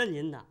着指认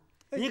您呢。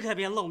您可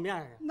别露面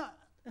啊！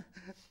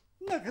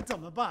那可怎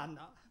么办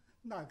呢？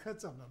那可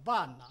怎么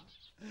办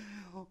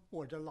呢？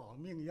我这老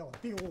命要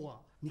丢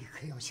啊！你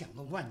可要想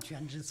个万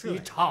全之策。你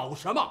吵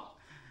什么？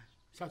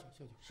下去。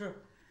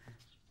是。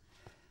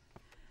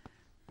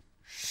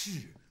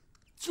事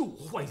就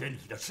坏在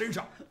你的身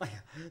上。哎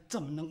呀，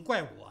怎么能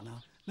怪我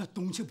呢？那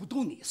东西不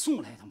都你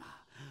送来的吗？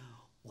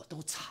我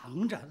都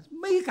藏着，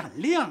没敢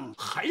亮。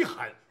还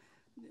喊！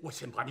我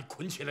先把你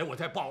捆起来，我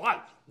再报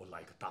案。我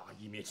来个大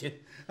义灭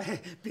亲。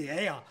哎，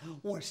别呀！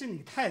我是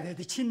你太太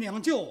的亲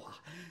娘舅啊！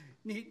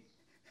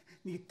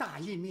你大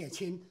义灭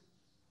亲，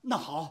那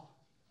好，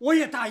我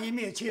也大义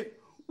灭亲，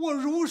我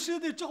如实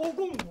的招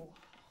供我。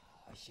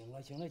行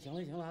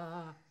了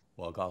啊！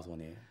我告诉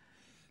你，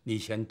你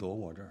先躲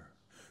我这儿，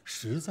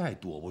实在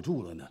躲不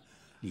住了呢，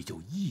你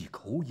就一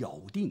口咬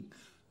定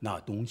那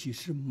东西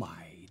是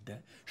买的，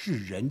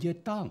是人家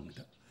当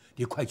的。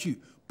你快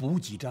去补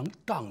几张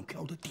当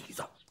票的底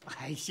子。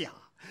哎呀，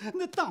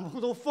那当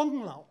铺都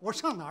封了，我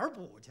上哪儿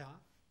补去？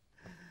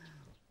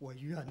我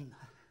冤呐，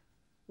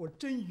我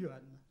真冤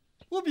呐！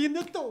我比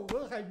那窦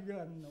娥还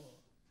冤呢。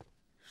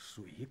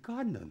谁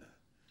干的呢？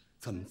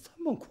怎么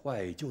这么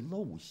快就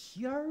露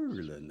馅儿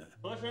了呢？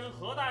和珅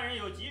何大人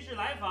有急事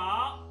来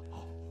访。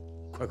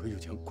快有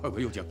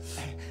请！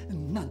哎，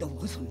那都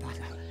我怎么办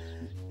呢？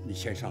你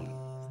先上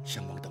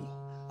厢房等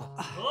我。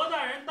何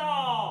大人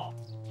到。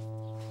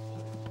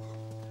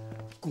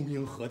恭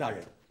迎何大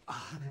人。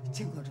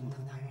见过中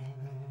堂大人。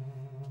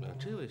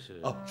这位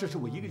是？这是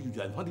我一个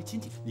远房的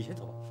亲戚，你先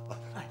走吧。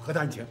何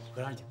大人请。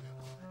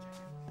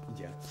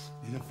姐，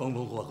您风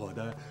风火火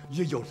的，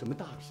有什么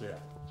大事？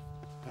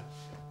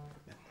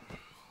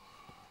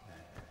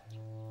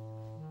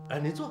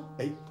您坐。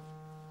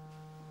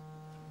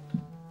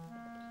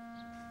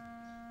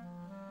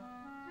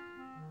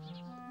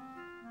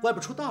外边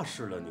出大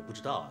事了，你不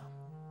知道啊？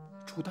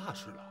出大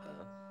事了？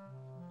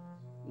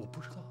我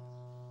不知道。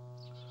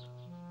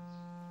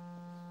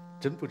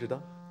真不知道？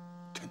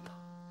真的。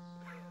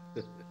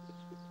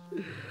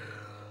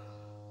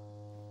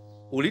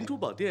武林珠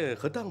宝店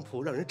和当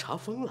铺让人查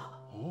封了。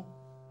哦，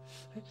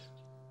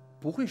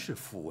不会是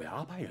府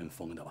衙派人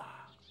封的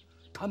吧？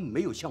他们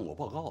没有向我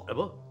报告。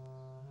不，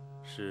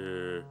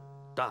是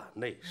大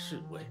内侍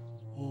卫。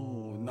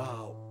哦，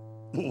那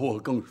我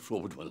更说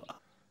不准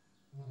了。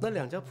那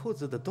2家铺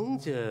子的东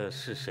家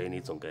是谁？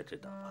你总该知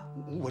道吧？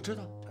我知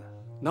道，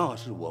那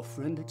是我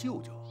夫人的舅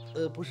舅。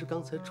不是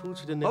刚才出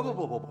去的那个？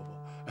不，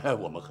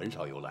我们很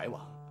少有来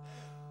往。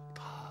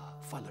他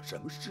犯了什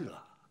么事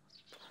了？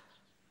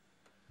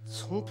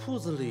从铺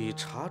子里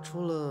查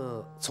出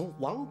了从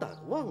王胆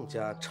旺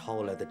家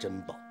抄来的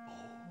珍宝。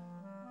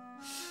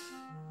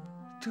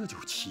这就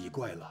奇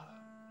怪了，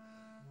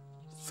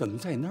怎么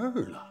在那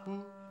儿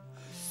呢？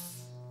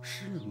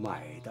是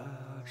买的，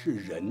是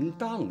人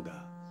当的，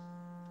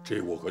这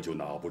我可就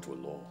拿不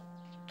准喽。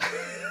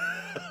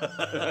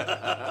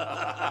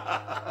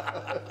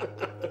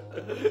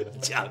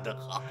讲得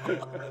好，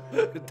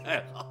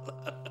太好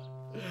了！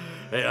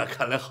哎呀，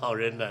看来好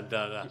人难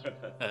当啊！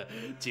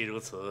既如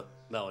此，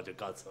那我就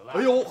告辞了。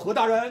哎呦，何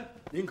大人，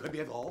您可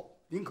别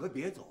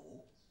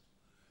走，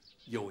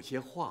有些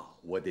话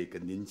我得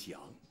跟您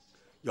讲，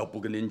要不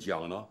跟您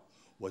讲呢，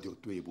我就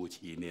对不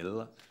起您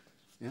了。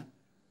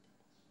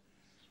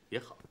也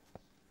好，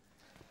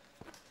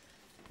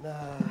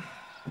那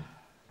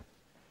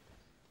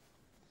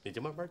你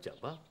就慢慢讲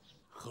吧。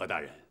何大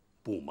人，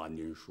不瞒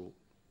您说，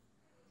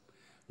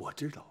我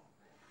知道，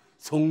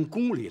从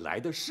宫里来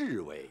的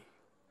侍卫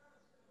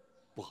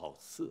不好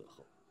伺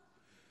候，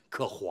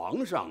可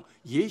皇上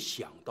也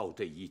想到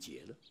这一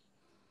劫了，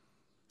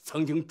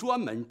曾经专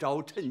门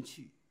招臣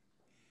去，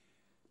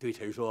对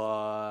臣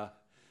说，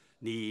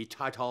你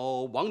查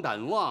抄王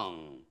胆旺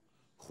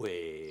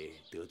会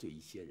得罪一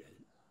些人，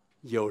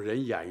有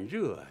人眼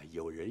热，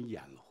有人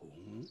眼红，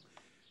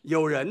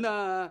有人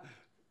呢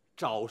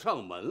找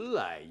上门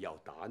来要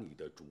打你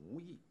的主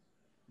意，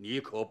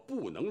你可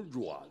不能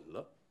软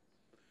了。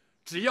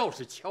只要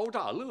是敲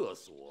诈勒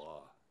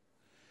索，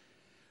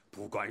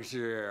不管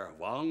是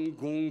王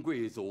公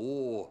贵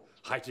族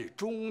还是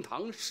中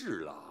堂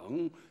侍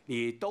郎，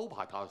你都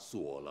把他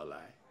锁了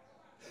来。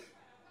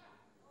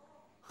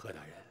何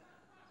大人，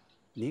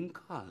您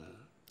看，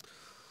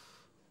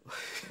哎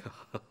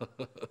呀，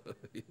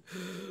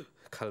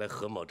看来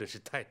何某真是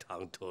太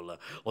唐突了，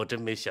我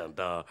真没想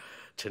到，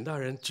陈大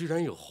人居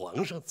然有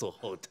皇上做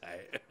后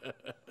台。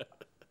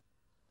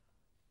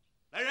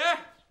来人，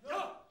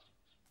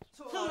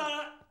司大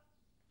人，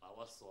把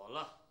我锁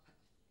了，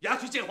押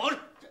去见皇上。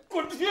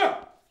滚出去！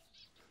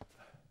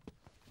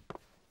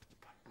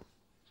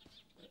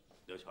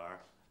刘全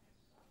儿，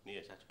你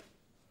也下去。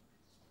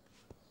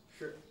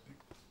是。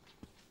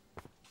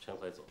陈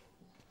怀祖，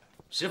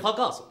实话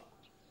告诉你，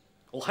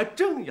我还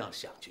正要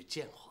想去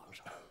见皇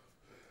上，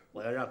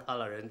我要让他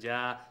老人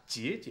家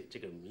解解这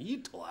个谜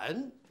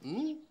团。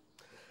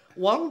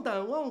王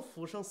胆望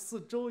府上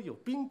四周有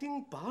兵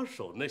丁把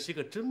守，那些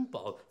个珍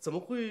宝怎么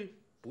会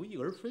不翼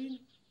而飞呢？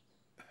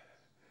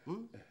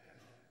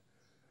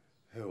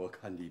我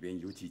看里边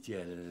有几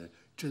件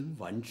珍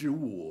玩之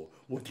物，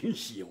我挺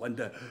喜欢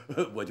的，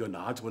我就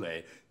拿出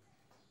来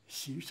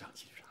欣赏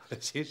欣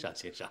赏，欣赏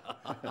欣赏。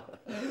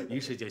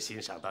于是就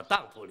欣赏到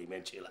当铺里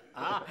面去了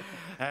啊！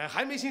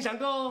还没欣赏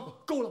够？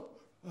够了。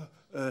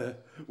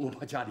我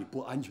怕家里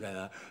不安全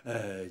啊，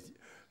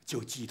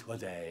就寄托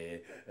在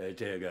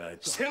这个。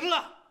行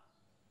了，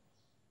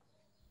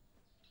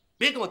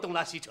别跟我东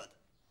拉西扯的，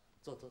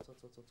坐，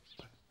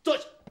坐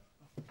下。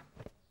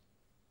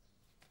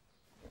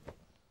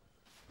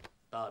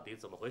到底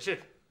怎么回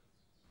事？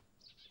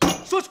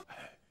说出。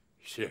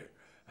是，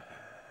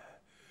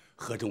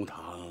何中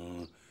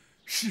堂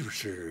是不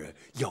是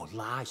要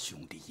拉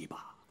兄弟一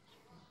把？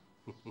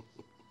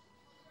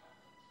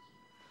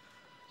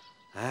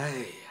哎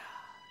呀，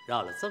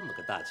绕了这么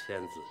个大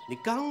圈子，你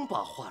刚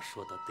把话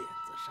说到点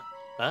子上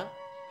啊！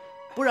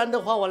不然的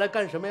话，我来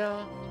干什么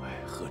呀？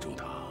何中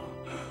堂，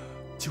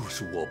就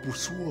是我不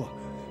说，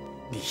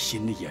你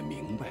心里也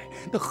明白，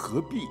那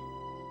何必？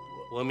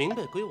我明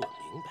白归我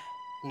明白。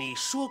你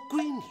说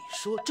归你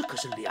说，这可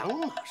是两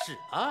码事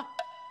啊！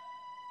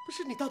不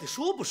是你到底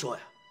说不说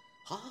呀？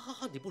好，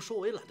你不说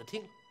我也懒得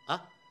听了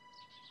啊！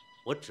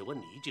我只问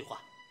你一句话：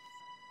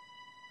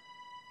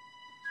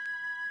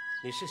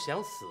你是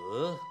想死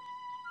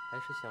还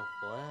是想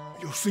活呀？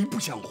有谁不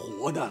想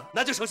活的？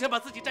那就首先把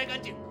自己摘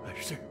干净。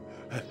是，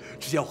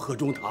只要何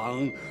中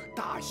堂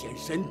大显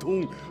神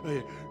通，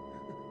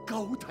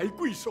高抬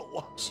贵手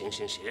啊！行，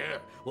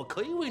我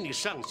可以为你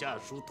上下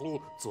疏通，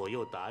左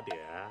右打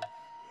点。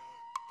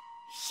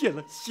谢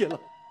了，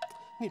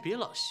你别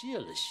老谢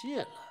了，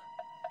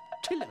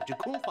这两句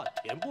空话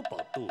填不饱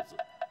肚子，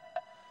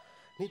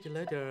你得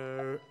来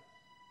点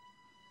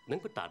能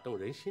够打动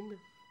人心的。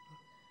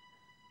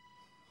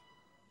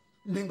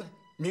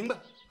明白。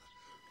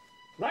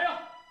来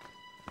呀！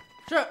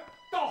是。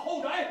到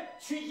后宅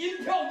取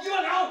银票1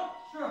万两。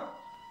是。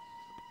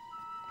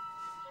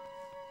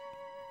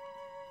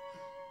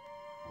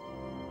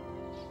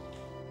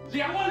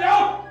2万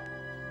两。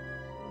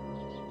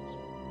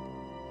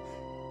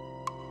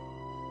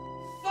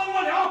3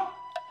万两。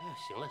哎呀，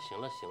行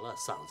了，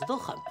嗓子都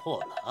喊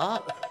破了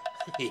啊！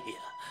哎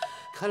呀，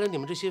看来你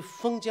们这些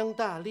封疆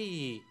大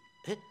吏，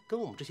跟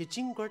我们这些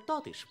京官到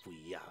底是不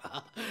一样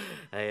啊！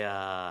哎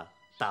呀，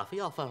打发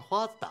要饭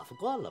花子打发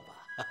惯了吧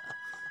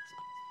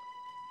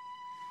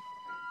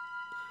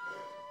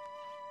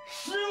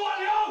？10万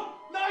两，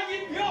拿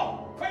银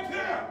票，快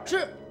去！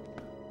是。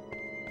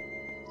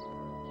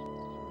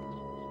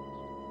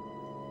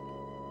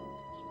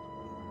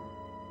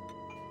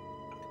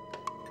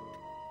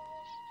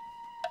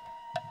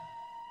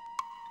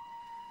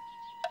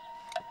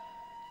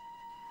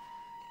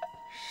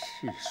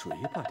是谁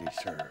把这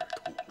事儿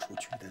捅出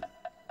去的呢？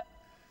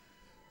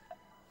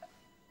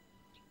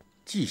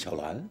纪晓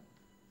岚？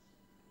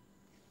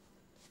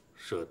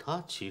舍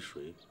他其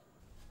谁？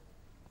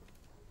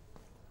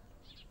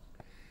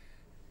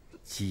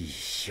纪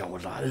晓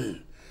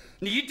岚，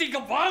你这个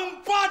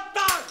王八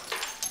蛋！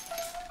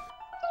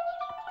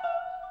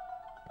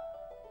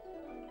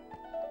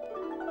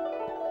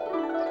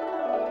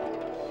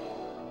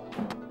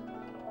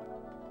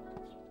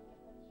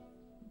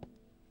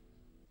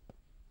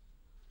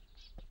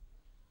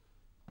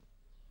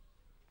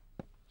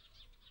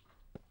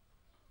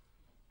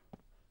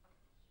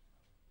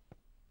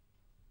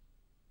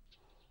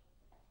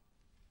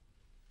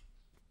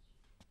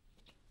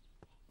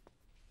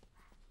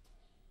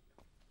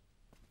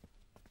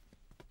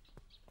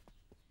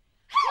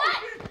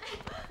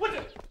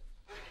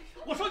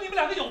我说你们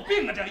两个有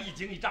病啊，这样一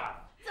惊一乍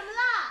的。怎么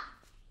啦？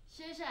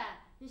先生，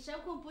你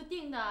神魂不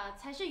定的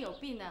才是有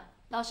病的。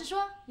老实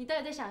说，你到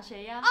底在想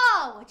谁呀？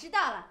哦，我知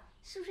道了，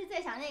是不是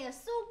在想那个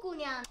苏姑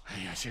娘？哎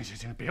呀，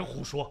行，别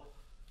胡说。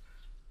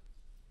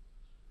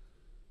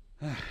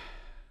哎，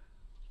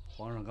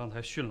皇上刚才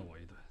训了我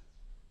一顿，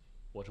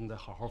我正在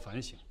好好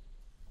反省，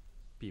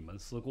闭门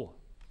思过。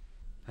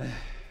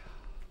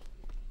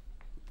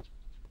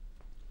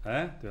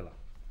哎，对了，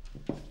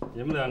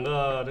你们两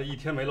个这一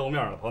天没露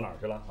面了，跑哪儿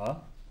去了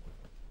啊？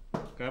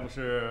该不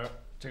是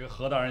这个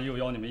何大人又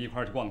邀你们一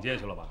块儿去逛街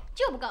去了吧？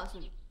就不告诉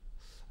你。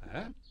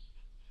哎，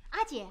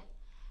阿姐，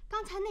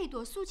刚才那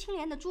朵苏青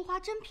莲的珠花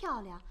真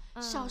漂亮，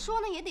少说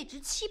呢也得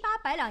值700、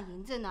800两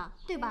银子呢，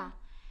对吧？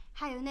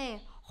还有那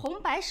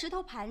红白石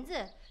头盘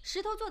子，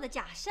石头做的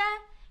假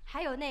山，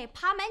还有那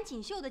爬满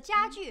锦绣的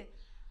家具。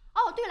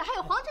哦，对了，还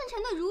有黄澄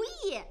澄的如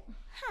意。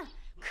哼，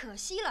可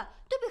惜了，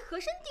都被和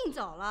珅订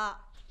走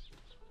了。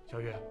小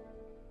月，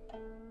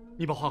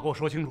你把话给我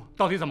说清楚，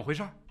到底怎么回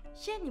事？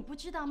仙，你不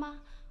知道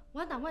吗？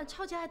王党万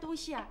抄家的东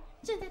西啊，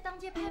正在当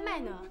街拍卖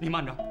呢。你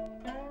慢着，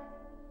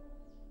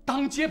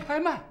当街拍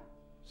卖？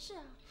是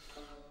啊。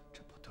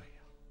这不对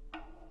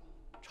呀，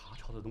查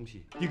抄的东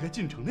西应该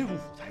进城内务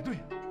府才对。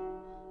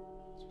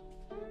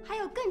还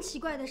有更奇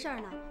怪的事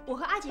儿呢，我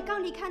和阿姐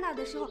刚离开那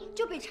的时候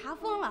就被查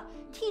封了，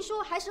听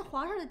说还是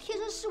皇上的贴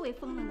身侍卫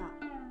封了呢。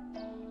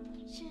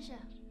先生，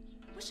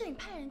不是你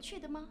派人去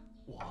的吗？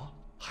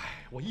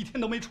我一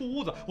天都没出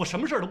屋子，我什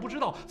么事儿都不知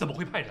道，怎么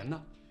会派人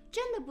呢？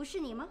真的不是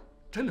你吗？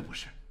真的不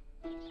是。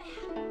哎呀，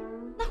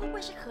那会不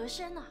会是和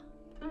珅啊？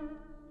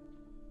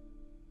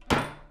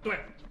对，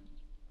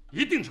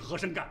一定是和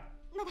珅干。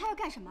那他要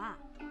干什么啊？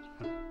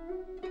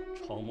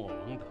抄没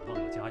王党旺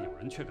的家，有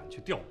人却敢去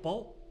调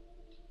包。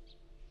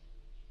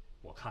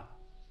我看，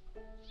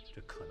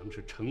这可能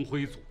是陈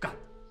辉祖干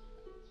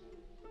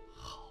的。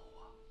好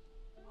啊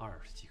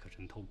，20几个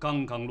人头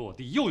刚刚落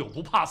地，又有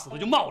不怕死的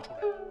就冒出来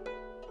了，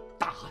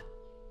大案，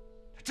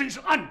真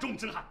是案中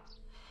之案。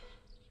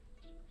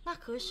那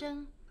和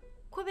珅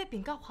会被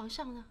禀告皇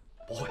上呢？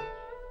不会，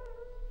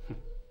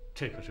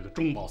这可是个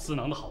中饱私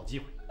囊的好机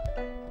会。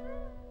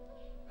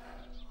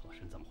和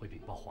珅怎么会禀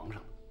报皇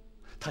上呢？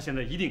他现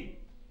在一定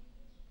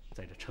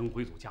在这陈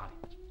辉祖家里，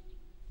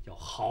要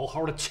好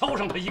好的敲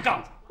上他一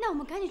杠子。那我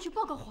们赶紧去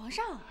报告皇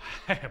上。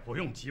不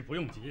用急，不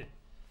用急。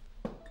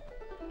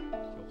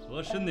就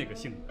和珅那个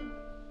性子，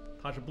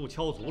他是不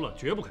敲足了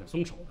绝不肯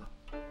松手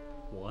的。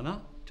我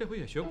呢，这回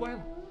也学乖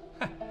了，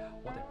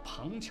我得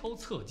旁敲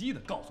侧击的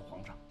告诉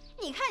皇上。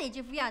你看你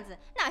这副样子，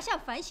哪像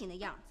反省的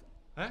样子？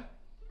哎，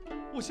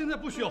我现在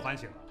不需要反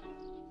省了，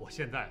我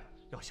现在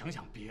要想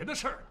想别的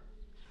事儿了。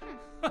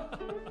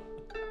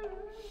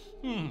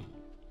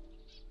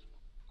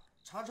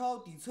查抄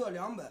底册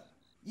2本，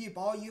一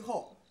薄一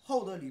厚，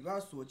厚的里边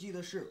所记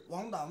的是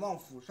王党旺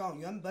府上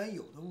原本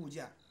有的物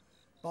件，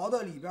薄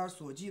的里边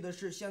所记的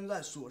是现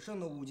在所剩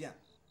的物件。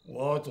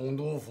我总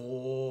督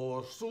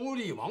府书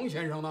吏王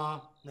先生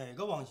呢？哪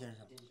个王先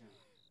生？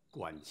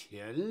管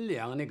钱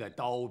粮那个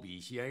刀笔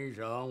先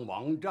生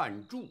王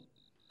占柱。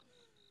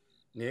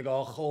那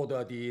个厚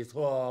的底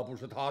册不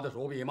是他的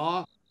手笔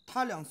吗？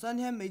他2、3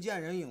天没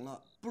见人影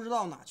了，不知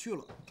道哪去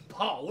了。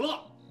跑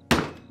了！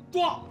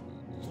抓！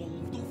总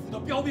督府的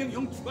标兵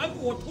营全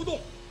部出动，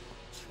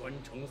全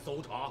城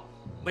搜查，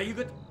每一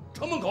个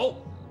城门口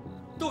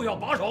都要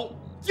把守，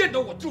见到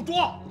我就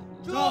抓。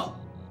这。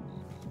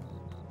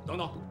等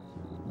等，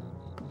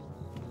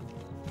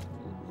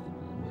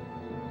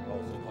告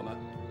诉他们，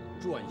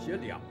撰写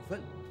2份，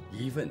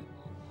一份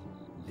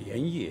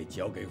连夜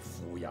交给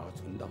府衙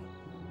存档，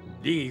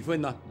另一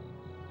份呢，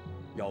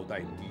要带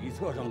底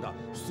册上的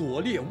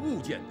所列物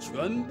件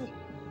全部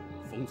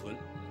封存，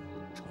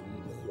呈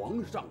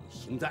皇上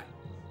行在。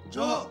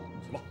这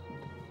行吧。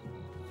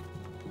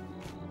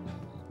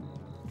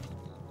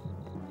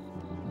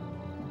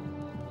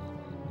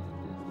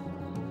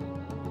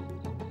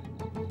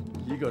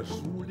一个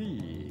书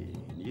吏，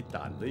你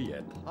胆子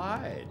也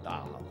太大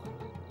了。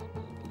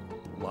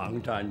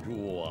王占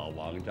柱啊，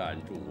王占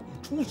柱，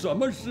出什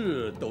么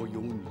事都由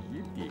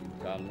你顶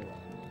缸了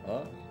啊！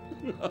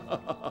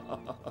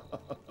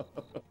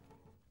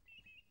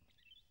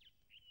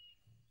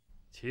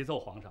启奏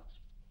皇上，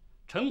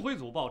陈辉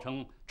祖报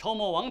称，抄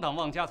没王党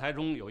旺家财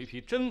中有一批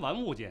珍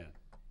玩物件，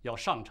要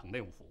上呈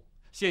内务府，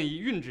现已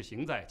运至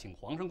行在，请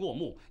皇上过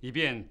目，以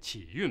便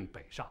启运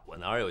北上。我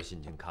哪有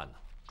心情看呢？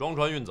装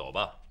船运走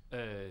吧。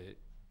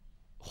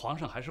皇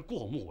上还是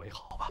过目为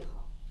好吧。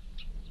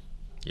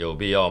有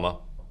必要吗？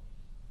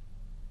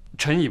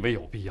臣以为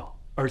有必要，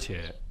而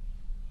且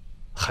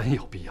很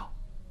有必要。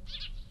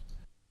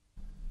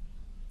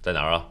在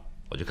哪儿啊？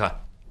我去看。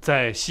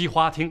在西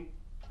花厅。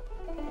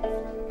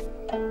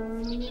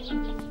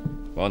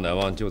王党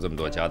旺就这么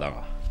多家当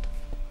啊？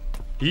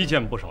一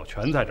件不少，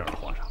全在这儿。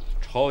皇上，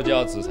抄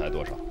家资财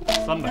多少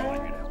？300万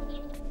余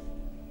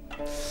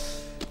两。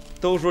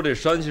都说这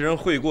山西人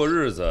会过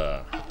日子，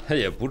他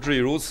也不至于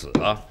如此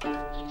啊！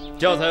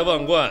家财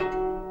万贯，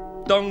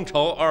当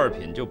朝2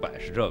品就摆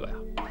是这个呀？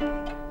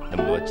那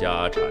么多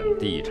家产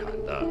地产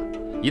的，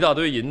一大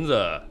堆银子，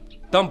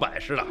当摆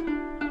饰了？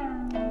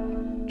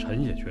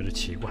臣也觉着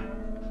奇怪，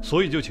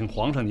所以就请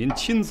皇上您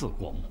亲自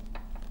过目。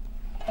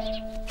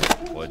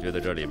我觉得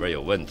这里边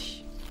有问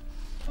题。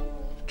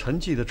臣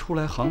记得出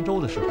来杭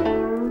州的时候，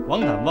王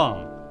党旺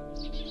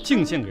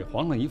敬献给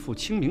皇上一幅《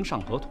清明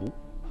上河图》。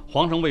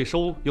皇上未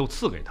收，又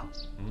赐给他。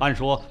按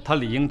说他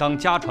理应当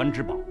家传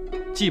之宝，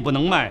既不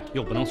能卖，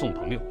又不能送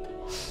朋友。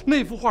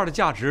那幅画的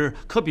价值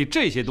可比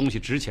这些东西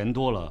值钱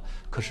多了，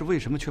可是为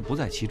什么却不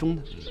在其中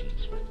呢？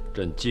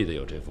朕记得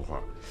有这幅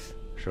画，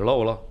是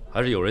漏了，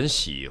还是有人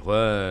喜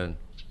欢，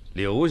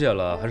留下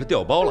了，还是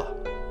调包了？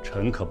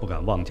臣可不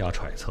敢妄加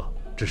揣测，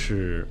只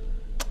是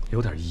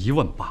有点疑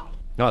问罢了。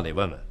那得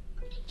问问，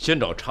先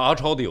找查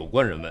抄的有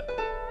关人问，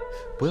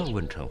不要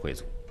问陈惠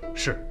祖。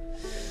是。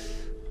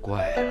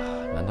怪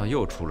了，难道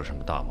又出了什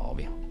么大毛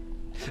病？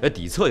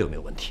底册有没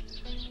有问题？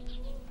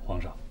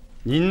皇上，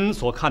您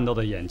所看到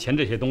的眼前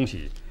这些东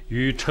西，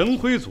与陈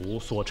辉祖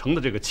所呈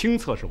的这个清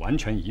册是完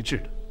全一致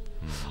的。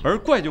而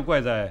怪就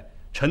怪在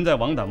臣在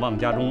王胆旺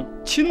家中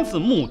亲自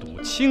目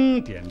睹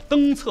清典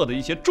登册的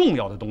一些重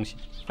要的东西。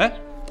哎，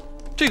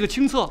这个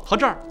清册和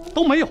这儿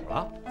都没有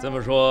了。这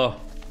么说，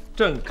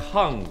朕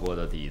看过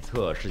的底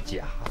册是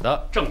假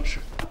的？正是。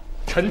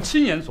臣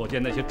亲眼所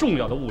见那些重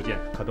要的物件，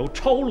可都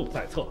抄录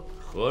在册。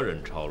何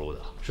人抄录的？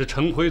是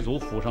陈辉祖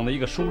府上的一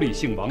个书吏，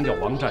姓王，叫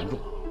王占柱。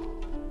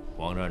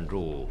王占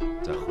柱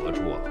在何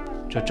处啊？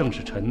这正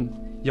是臣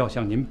要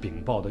向您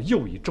禀报的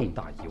又一重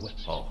大疑问。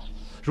哦，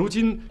如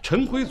今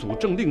陈辉祖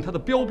正令他的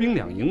标兵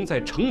两营在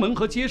城门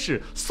和街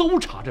市搜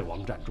查这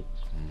王占柱，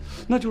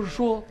那就是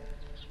说，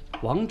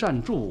王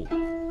占柱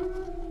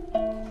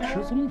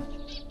失踪了。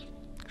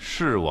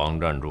是王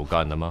占柱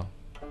干的吗？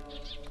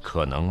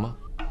可能吗？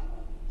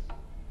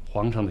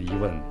皇上的疑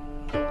问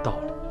有道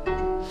理。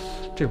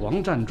这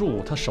王占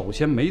柱他首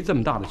先没这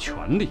么大的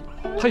权力，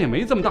他也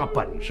没这么大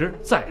本事。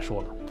再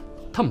说了，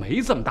他没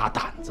这么大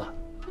胆子。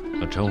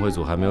那陈辉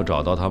祖还没有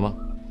找到他吗？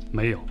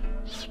没有，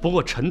不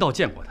过臣倒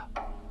见过他。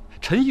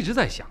臣一直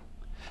在想，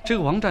这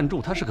个王占柱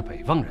他是个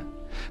北方人，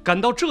赶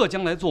到浙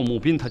江来做募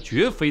兵，他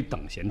绝非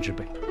等闲之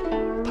辈。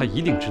他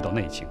一定知道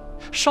内情，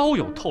稍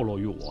有透露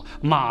于我，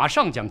马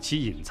上将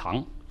其隐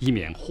藏，以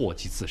免祸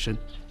及自身。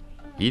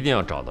一定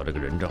要找到这个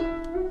人证。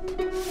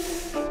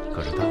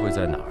可是他会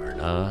在哪儿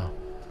呢？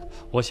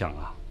我想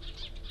啊，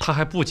他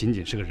还不仅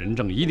仅是个人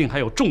证，一定还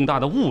有重大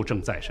的物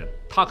证在身。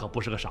他可不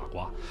是个傻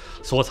瓜，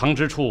所藏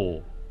之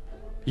处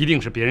一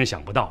定是别人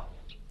想不到。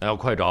那要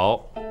快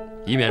找，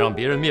以免让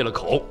别人灭了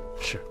口。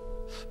是，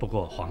不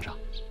过皇上，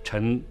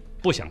臣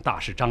不想大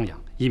肆张扬，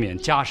以免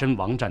加深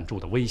王占柱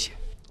的危险。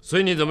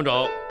随你怎么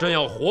找，朕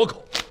要活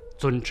口。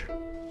遵旨。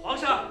皇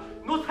上，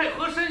奴才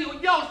和珅有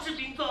要事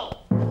禀奏。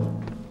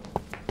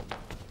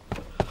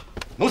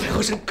奴才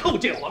和珅叩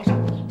见皇上，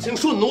请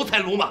恕奴才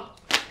鲁莽。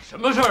什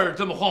么事儿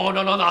这么慌慌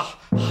张张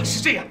的？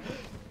是这样，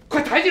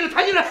快抬进来，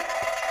抬进来！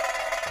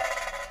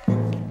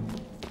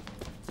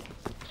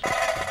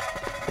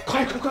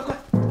快！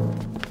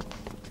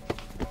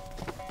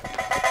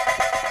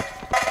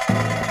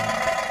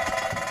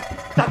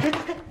打开！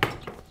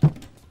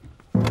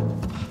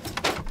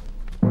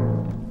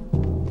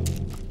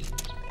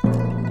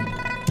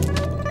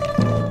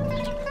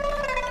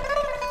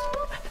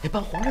你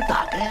帮皇上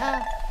打开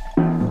呀！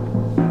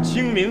《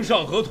清明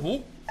上河图》，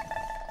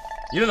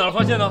你在哪儿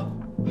发现的？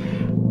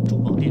珠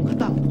宝店和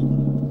当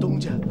铺，东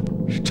家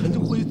是陈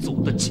辉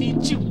祖的七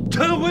舅。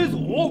陈辉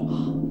祖，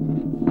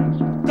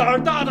胆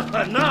儿大得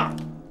很呐！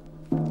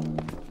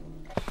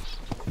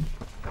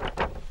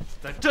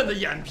在朕的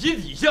眼皮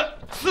底下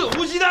肆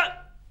无忌惮。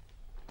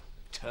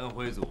陈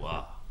辉祖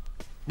啊，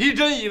你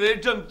真以为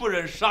朕不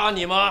忍杀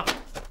你吗？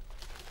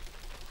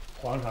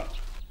皇上，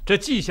这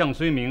迹象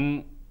虽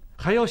明，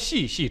还要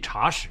细细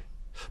查实，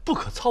不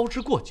可操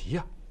之过急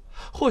呀。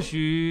或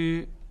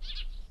许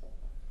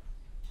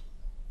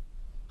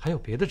还有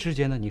别的支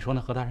节呢？你说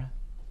呢，何大人？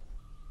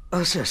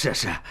是，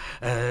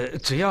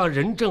只要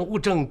人证物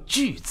证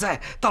俱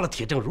在，到了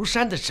铁证如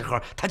山的时候，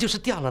他就是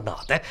掉了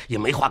脑袋也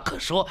没话可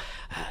说。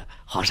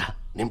皇上，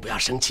您不要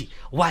生气，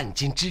万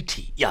金之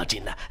体要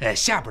紧了。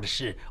下边的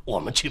事我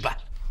们去办。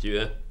纪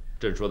云，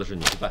朕说的是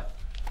你去办。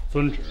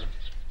遵旨。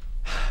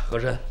和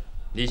珅，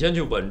你先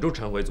去稳住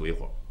陈辉祖一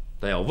会儿，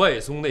但要外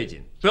松内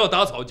紧，不要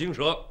打草惊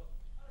蛇，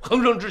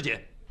横生枝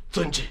节。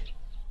遵旨。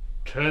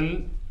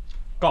臣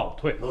告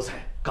退。奴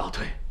才告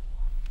退。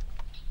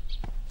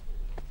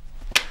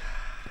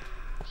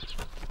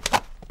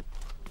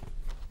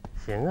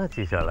行啊，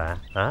纪晓岚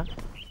啊，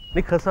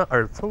你可算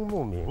耳聪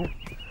目明啊！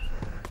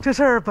这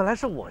事儿本来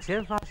是我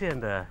先发现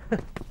的，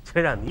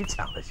却让你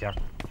抢了先。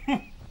哼，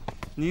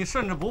你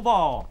甚至不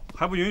报，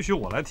还不允许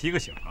我来提个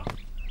醒啊！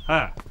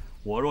哎，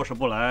我若是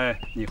不来，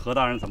你何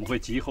大人怎么会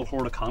急吼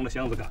吼的扛着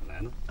箱子赶来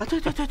呢？啊，对，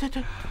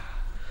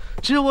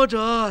知我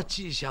者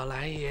纪晓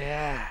岚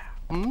也。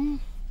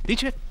的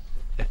确，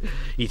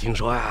一听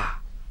说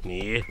呀，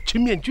你去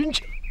面君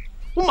去了，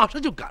我马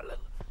上就赶来了，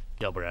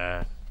要不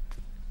然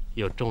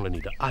又中了你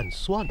的暗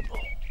算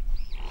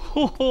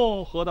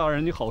喽。何大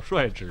人，你好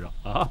率直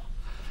啊！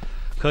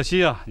可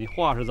惜啊，你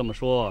话是这么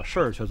说，事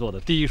儿却做得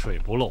滴水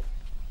不漏。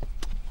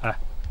哎，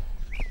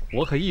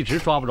我可一直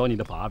抓不着你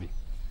的把柄，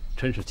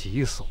真是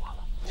急死我了。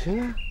行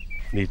啊，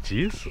你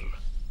急死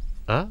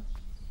了，啊，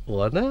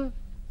我呢，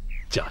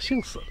侥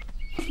幸死了。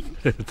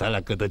咱俩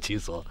各得其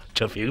所，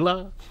扯平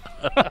了。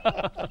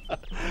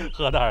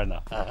何大人呢？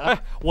哎，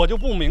我就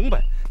不明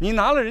白，你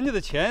拿了人家的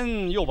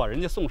钱，又把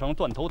人家送上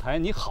断头台，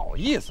你好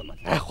意思吗？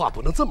哎，话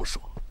不能这么说，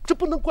这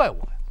不能怪我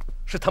呀，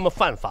是他们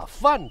犯法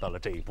犯到了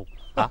这一步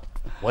啊！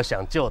我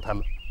想救他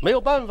们，没有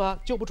办法，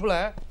救不出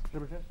来，是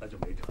不是？那就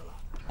没辙了。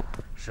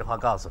实话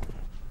告诉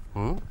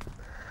你，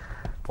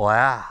我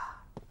呀，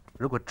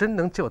如果真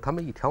能救他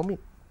们一条命，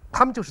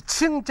他们就是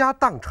倾家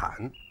荡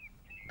产，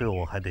对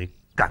我还得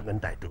感恩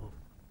戴德。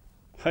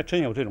还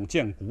真有这种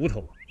贱骨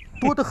头，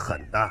多得很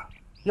呐！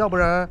要不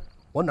然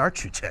我哪儿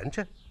取钱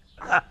去？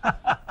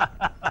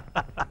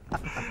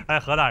哎，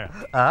何大人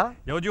啊，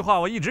有句话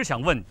我一直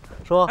想问你，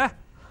说，哎，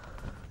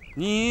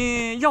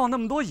你要那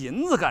么多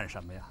银子干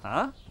什么呀？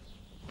啊？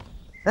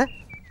哎，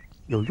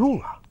有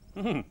用啊，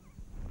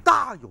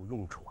大有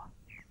用处啊。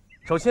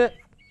首先，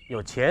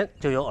有钱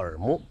就有耳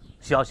目，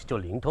消息就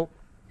灵通。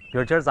比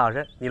如今儿早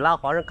上你拉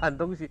皇上看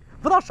东西，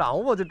不到晌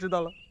午我就知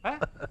道了。哎，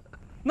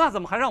那怎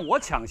么还让我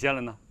抢先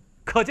了呢？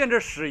可见这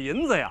使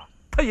银子呀，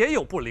它也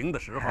有不灵的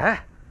时候。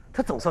哎，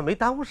他总算没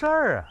耽误事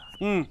儿啊。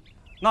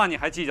那你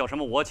还计较什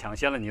么我抢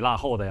先了你落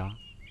后的呀？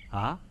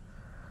啊，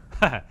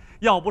嘿，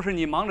要不是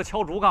你忙着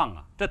敲竹杠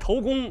啊，这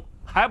头功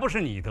还不是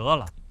你得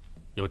了。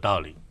有道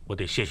理，我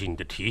得谢谢你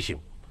的提醒，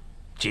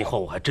今后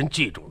我还真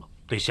记住了，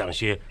得想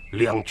些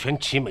两全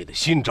其美的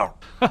新招。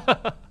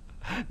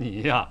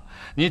你呀，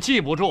你记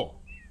不住，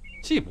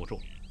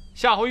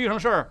下回遇上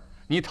事儿，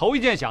你头一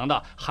件想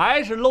的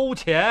还是搂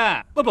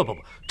钱。不，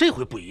这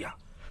回不一样，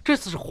这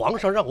次是皇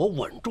上让我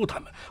稳住他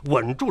们，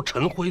稳住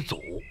陈徽祖。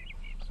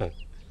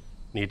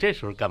你这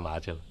时候干嘛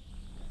去了？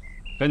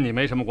跟你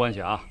没什么关系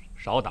啊，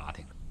少打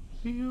听。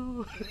哎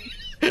呦，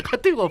还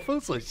对我封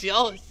锁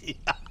消息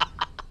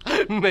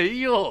没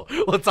用，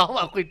我早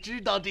晚会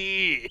知道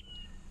的。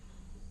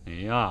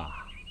你呀，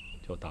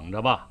就等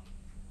着吧。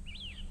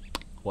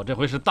我这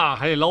回是大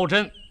海里捞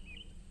针，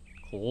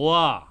苦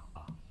啊！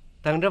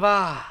等着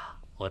吧，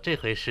我这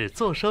回是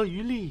坐收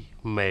渔利，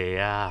美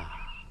呀！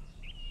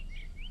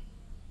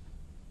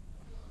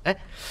哎，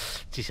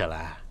纪晓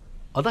岚，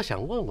我倒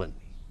想问问你，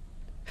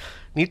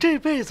你这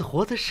辈子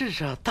活在世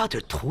上，到底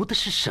图的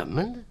是什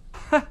么呢？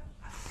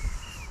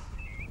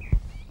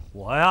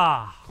我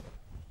呀，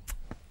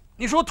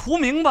你说图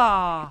名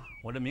吧，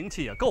我这名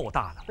气也够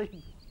大的；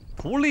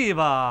图利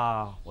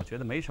吧，我觉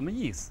得没什么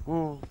意思。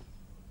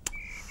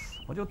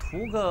我就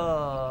图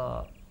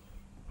个，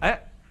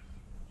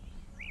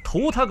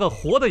图他个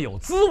活得有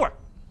滋味儿。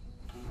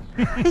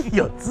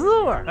有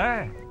滋味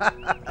儿，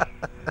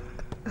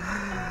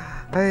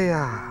哎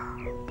呀，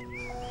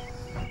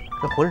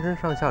这浑身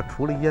上下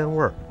除了烟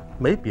味儿，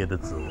没别的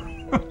滋味儿。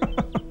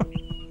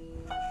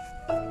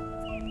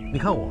你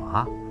看我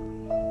啊，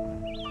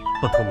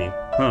不图名，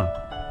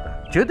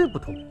绝对不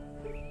图名。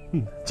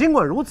尽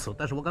管如此，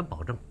但是我敢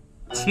保证，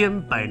千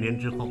百年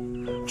之后，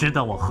知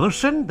道我和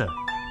珅的，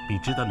比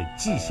知道你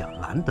纪晓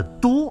岚的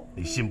多，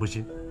你信不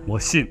信？我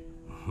信，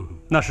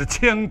那是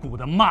千古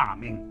的骂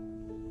名。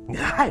你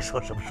爱说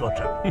什么说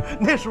什么，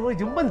那时候我已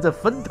经闷在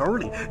坟头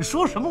里，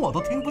说什么我都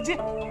听不见。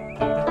你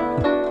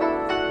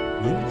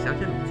想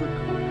想你自个儿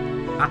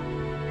啊，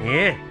你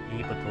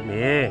一不图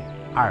名，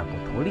二不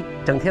图利，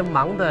整天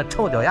忙得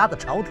臭脚丫子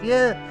朝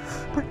天，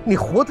不是你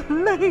活得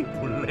累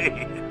不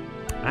累？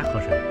哎，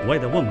和珅，我也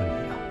得问问你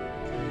啊，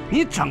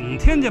你整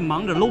天就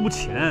忙着搂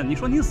钱，你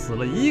说你死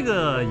了一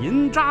个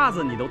银渣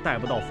子，你都带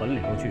不到坟里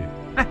头去，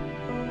哎，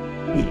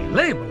你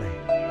累不累？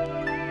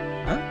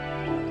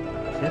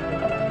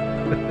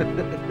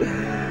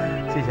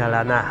纪晓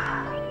岚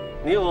呐，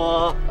你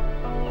我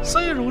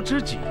虽如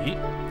知己，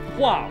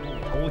话不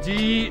投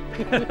机。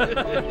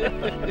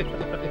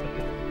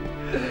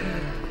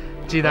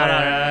纪大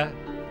人，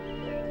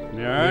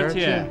明儿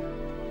见。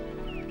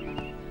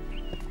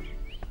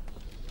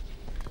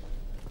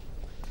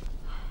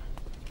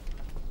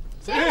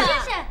先生，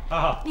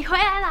你回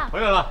来了。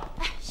回来了。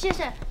哎，先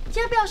生，今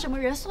天不知道什么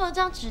人送了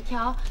张纸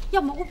条，要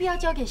我们务必要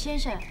交给先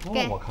生。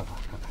给。我看看。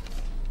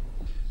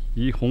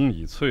一红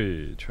一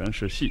翠全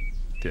是戏，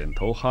点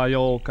头哈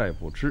腰概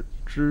不知，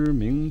知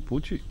名不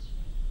惧。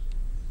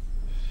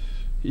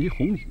一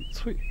红一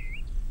翠，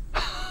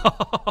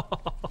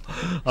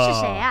是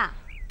谁呀？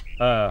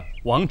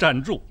王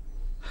占柱。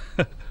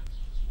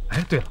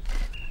哎，对了，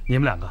你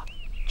们两个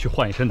去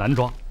换一身男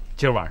装，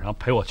今儿晚上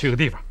陪我去个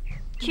地方。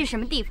去什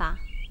么地方？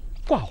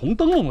挂红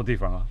灯笼的地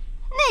方啊。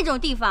那种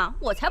地方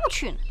我才不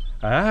去呢。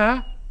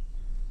哎，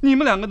你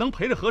们两个能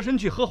陪着和珅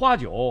去喝花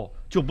酒，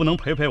就不能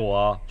陪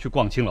我去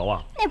逛青楼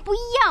啊？那不一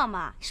样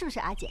嘛，是不是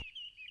阿姐？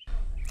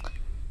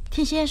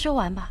听先生说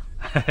完吧。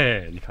嘿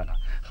嘿，你看看，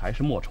还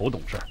是莫愁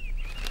懂事。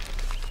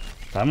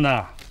咱们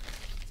呢，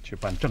去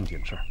办正经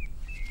事儿，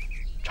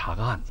查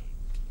个案子，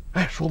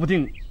哎，说不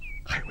定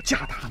还有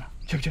加大呢，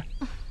去不去？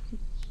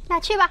那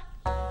去吧。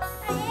哎呀，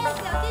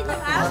小弟你来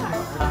了，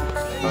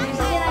没时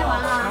间来玩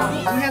了，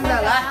明天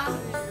再来。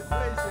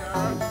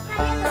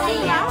哎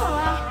呀，我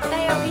啊，待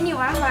会儿陪你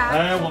玩会儿。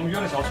哎，我们约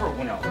了小翠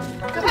姑娘。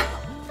走吧。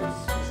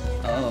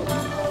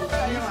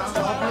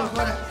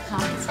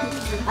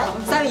哎，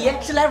三位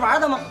爷是来玩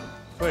的吗？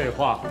废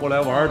话，不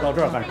来玩到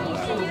这儿干什么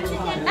来？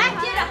来，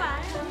接着。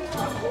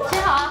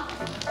接好。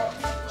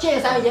谢谢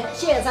三位爷，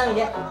谢谢三位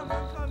爷。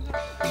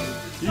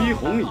一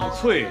红一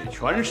翠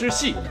全是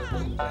戏。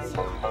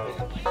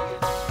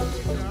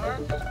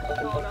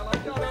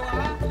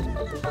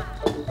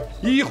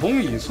一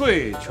红一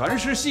翠全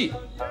是戏。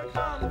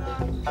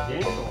点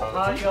手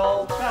哈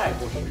腰概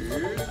不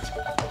实。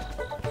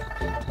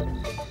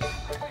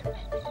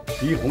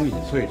一红一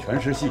翠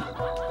全是戏，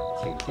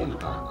请进来。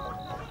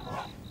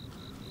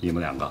你们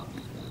两个，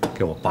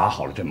给我把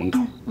好了这门口，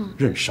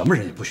任什么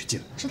人也不许进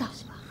来。知道。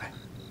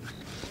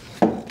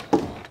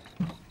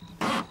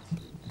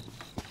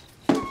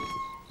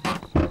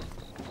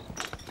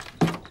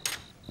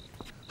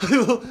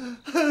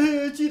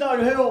呦，季大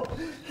人哟，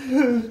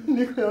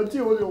你可要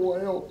救救我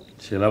哟！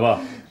起来吧，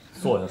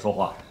坐下说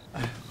话。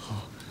好，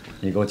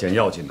你给我捡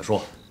要紧的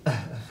说。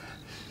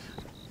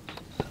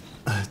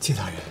季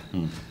大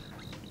人，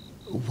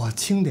我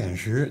清点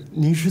时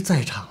您是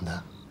在场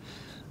的，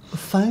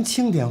凡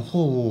清点货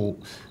物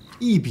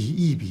一笔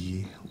一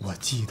笔，我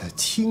记得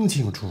清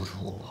清楚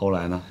楚。后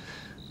来呢？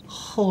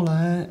后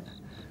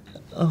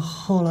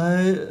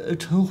来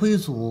陈辉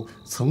祖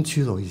曾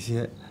取走一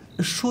些，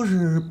说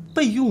是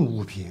备用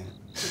物品，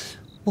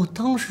我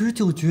当时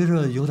就觉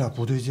着有点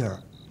不对劲儿。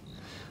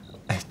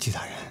哎，季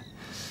大人，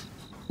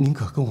您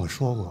可跟我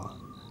说过，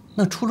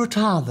那出了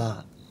岔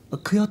子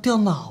可要掉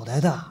脑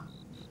袋的。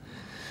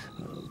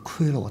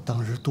亏了我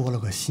当时多了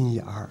个心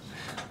眼儿，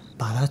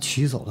把他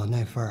取走的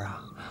那份啊，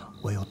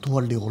我又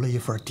多留了一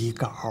份底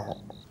稿。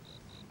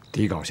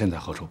底稿现在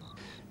何处？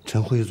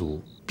陈辉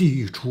祖必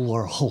欲除我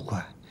而后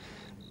快，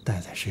带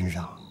在身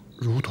上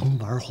如同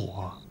玩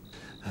火。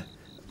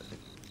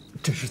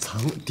这是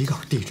藏底稿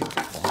地址，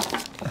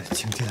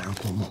请季大人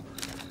过目。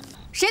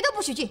谁都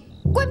不许进，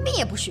官兵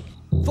也不许。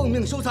奉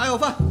命搜查要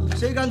犯，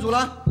谁敢阻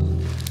拦？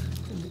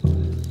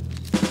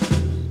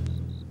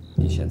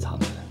你先藏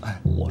起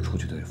来，我出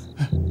去对付。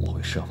我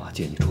会设法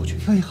接你出去。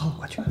哎，好，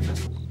快去。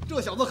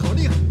这小子好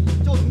厉害，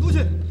叫总督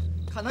去，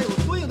看他有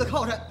多硬的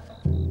靠山。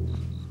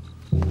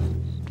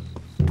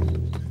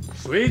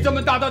谁这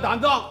么大的胆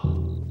子？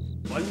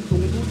本总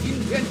督今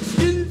天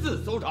亲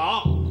自搜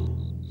查，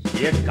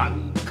也敢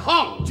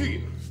抗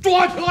拒，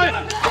抓起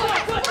来！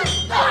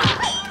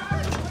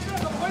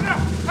怎么回事？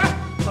哎，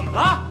怎么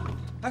了？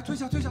哎，退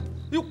下，退下！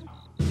哟，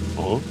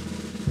哦，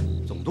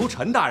总督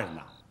陈大人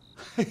呐！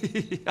哎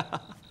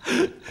呀，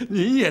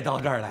您也到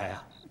这儿来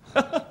呀？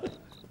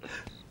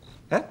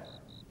哎，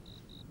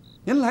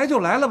您来就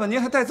来了吧，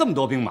您还带这么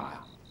多兵马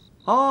呀？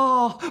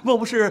哦，莫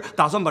不是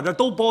打算把这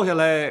都包下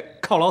来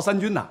犒劳三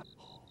军呐？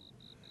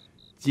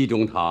季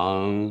中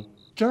堂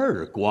这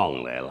儿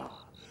逛来了，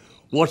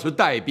我是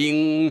带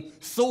兵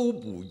搜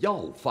捕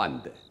要犯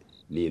的，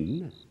您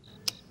呢？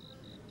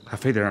还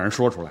非得让人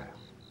说出来啊？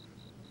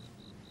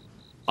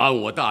按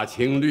我大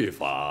清律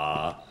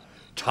法，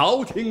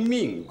朝廷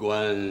命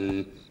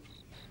官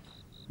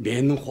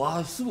棉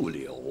花素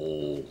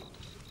柳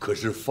可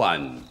是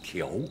犯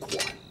条款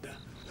的。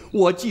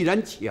我既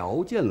然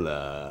瞧见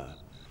了，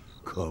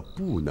可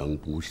不能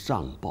不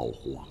上报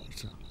皇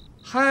上。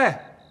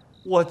嗨，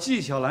我纪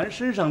晓岚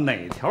身上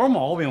哪条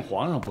毛病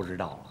皇上不知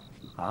道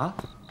啊？啊？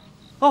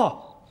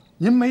哦，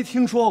您没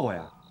听说过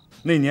呀？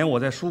那年我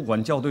在书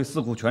馆校对《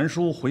四库全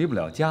书》，回不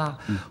了家，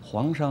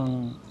皇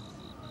上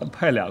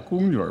派俩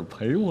宫女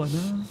陪我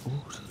呢。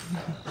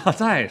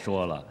再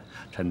说了，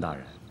陈大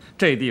人，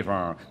这地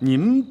方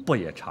您不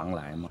也常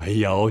来吗？哎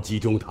呦，季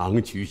中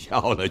堂，取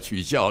笑了，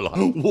取笑了！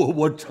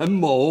我陈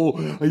某，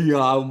哎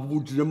呀，无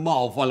知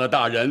冒犯了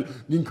大人，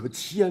您可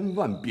千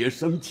万别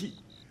生气。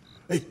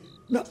哎，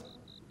那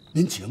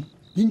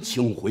您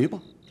请回吧。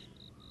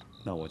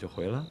那我就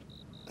回了。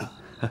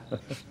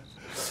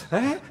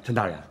哎，陈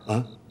大人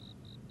啊，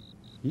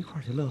一块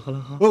儿去乐呵乐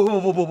呵。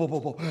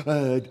不，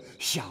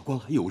下官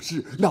还有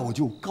事，那我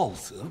就告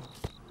辞了。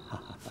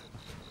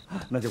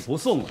那就不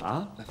送了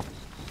啊。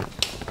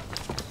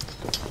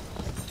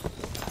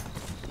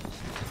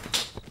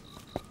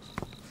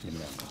你们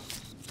两个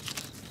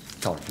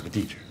照着这个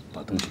地址，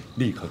把东西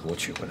立刻给我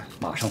取回来，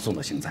马上送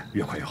到刑在，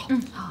越快越好。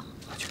好。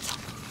快去。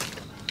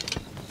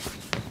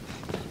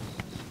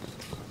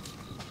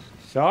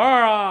小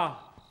二啊，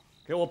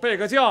给我备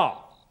个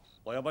轿，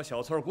我要把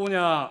小翠姑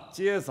娘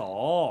接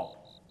走。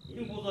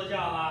您不坐轿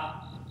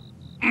了？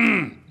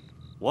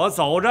我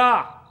走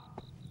着。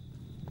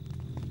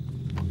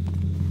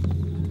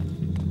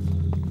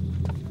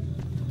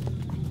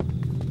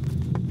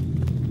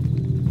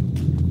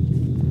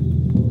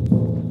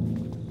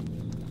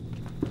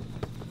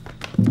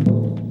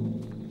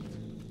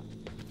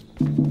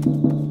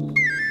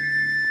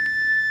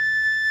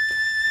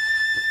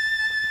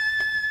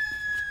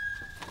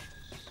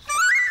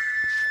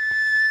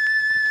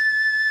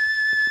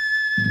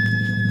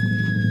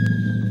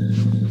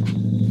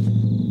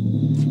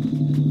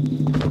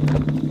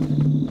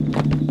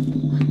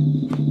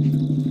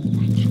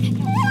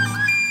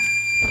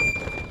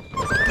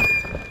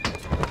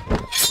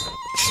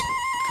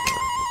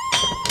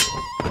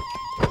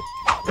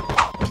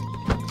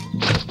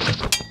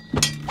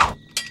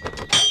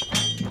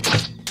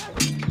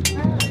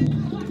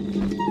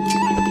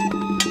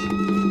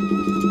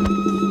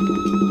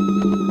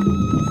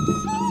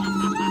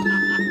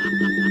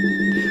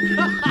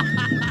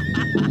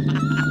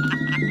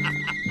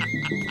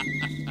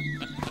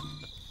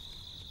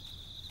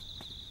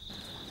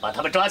把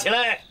他们抓起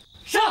来！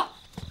上！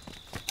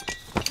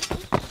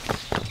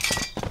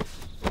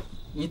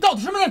你到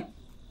底什么人？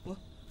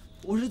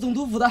我是总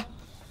督府的。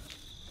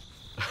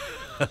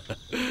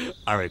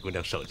二位姑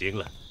娘受惊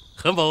了，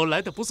何某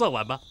来的不算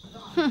晚吧？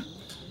哼，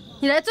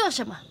你来做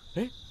什么？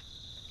哎，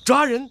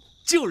抓人、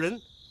救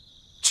人、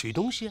取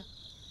东西啊！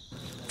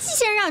季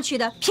先生让取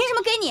的，凭什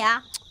么给你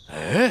啊？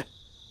哎，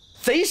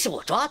贼是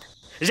我抓的，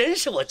人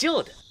是我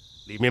救的，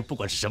里面不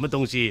管是什么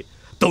东西，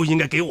都应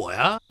该给我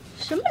呀。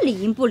什么理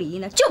应不理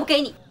应的，就不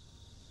给你。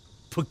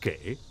不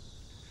给？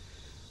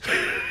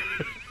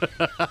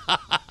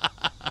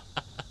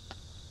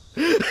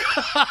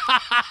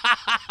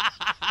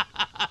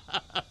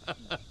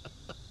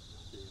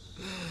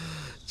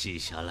纪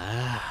晓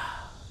嵐，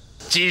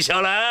纪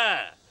晓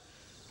嵐，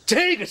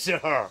这个时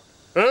候，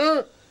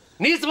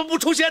你怎么不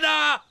出现呢？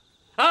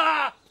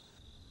啊！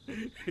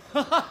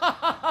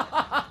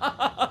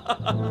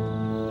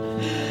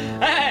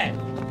哎，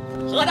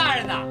何大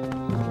人呐，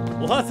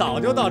我早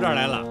就到这儿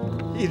来了，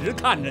一直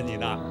看着你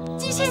呢。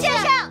纪先生，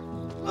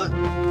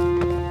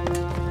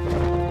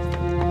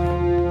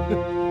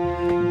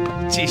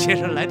纪先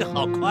生来得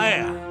好快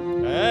啊！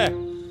哎，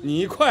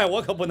你快，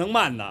我可不能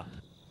慢呐。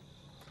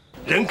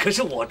人可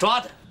是我抓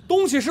的，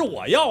东西是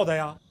我要的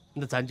呀。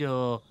那咱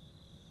就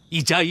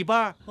一家一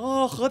半。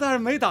哦，何大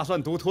人没打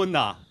算独吞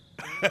呐。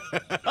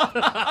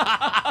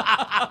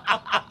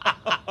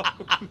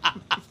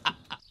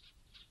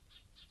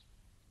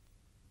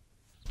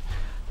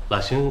老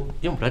兄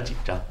用不着紧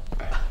张，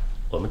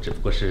我们只不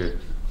过是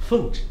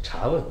奉旨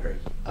查问而已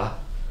啊。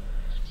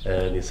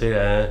你虽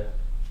然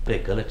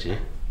被革了职，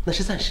那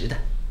是暂时的，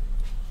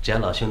只要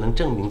老兄能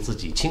证明自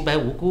己清白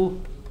无辜，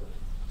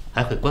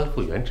还会官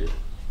复原职的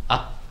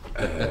啊。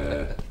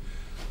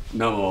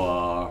那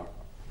么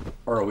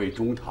二位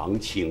中堂，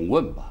请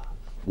问吧，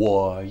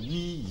我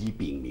一一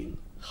禀明。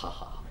好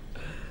好。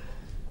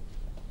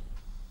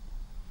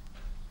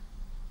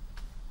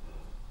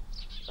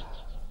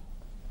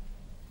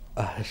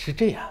是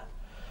这样，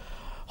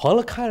皇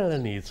上看了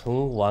你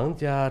从王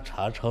家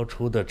查抄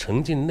出的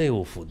呈进内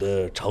务府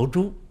的朝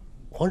珠，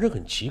皇上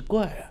很奇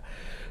怪啊，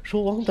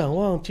说王胆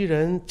旺既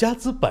然家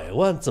资百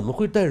万，怎么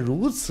会带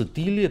如此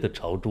低劣的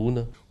朝珠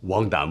呢？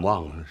王胆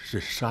旺是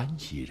山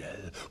西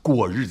人，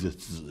过日子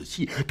仔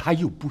细，他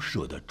又不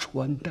舍得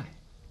穿戴。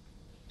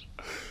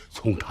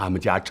从他们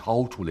家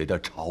抄出来的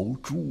朝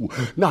珠，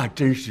那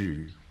真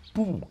是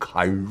不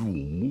堪入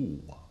目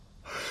啊！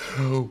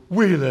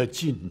为了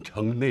进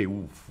城内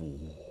务府，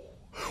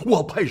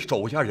我派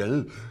手下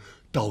人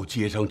到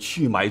街上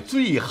去买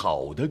最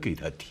好的给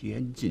他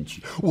添进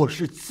去。我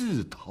是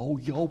自掏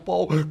腰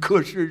包，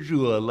可是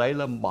惹来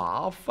了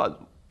麻烦。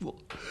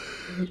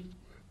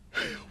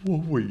我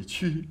委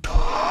屈，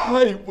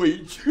太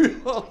委屈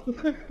了。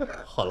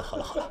好了好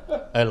了好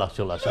了，哎，老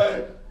兄，哎，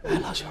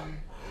老兄。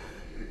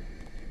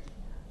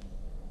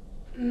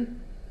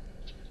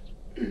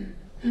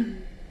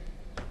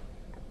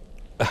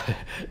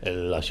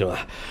老兄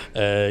啊，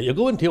有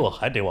个问题我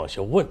还得往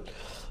下问，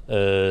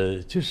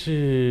就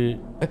是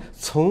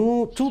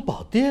从珠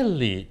宝店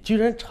里居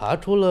然查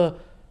出了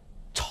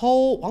抄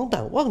王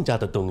胆旺家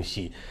的东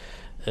西，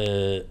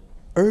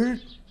而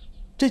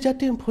这家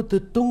店铺的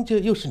东家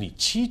又是你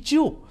七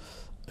舅，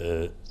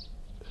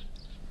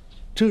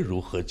这如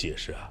何解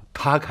释啊？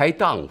他开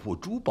当铺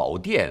珠宝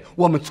店，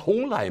我们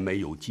从来没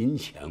有金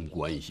钱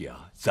关系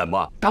啊！怎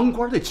么当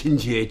官的亲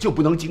戚就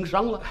不能经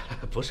商了？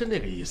不是那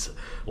个意思，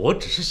我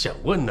只是想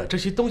问呢，这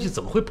些东西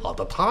怎么会跑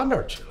到他那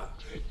儿去了？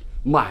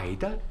买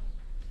的，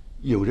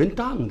有人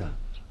当的，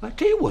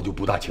这我就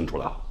不大清楚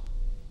了。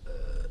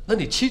那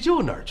你七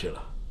舅哪儿去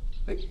了？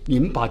你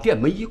们把店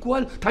门一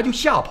关，他就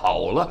吓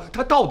跑了。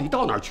他到底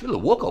到哪儿去了，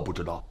我可不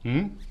知道。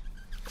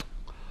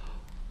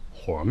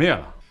火灭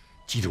了。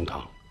季中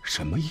堂，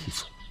什么意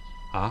思？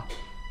啊？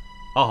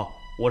哦，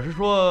我是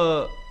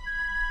说火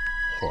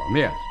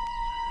灭了。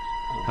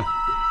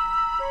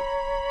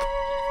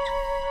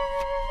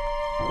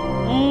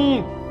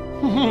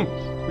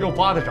又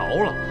扒得着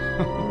了。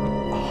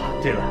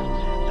对了，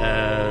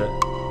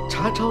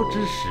查抄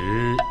之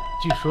时，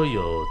据说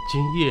有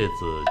金叶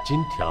子、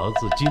金条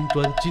子、金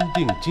砖、金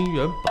锭、金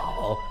元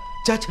宝，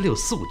加起来有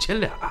4、5千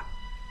两啊。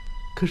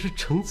可是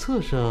成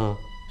册上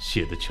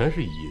写的全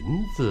是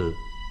银子，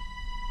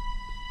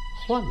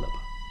换了吧？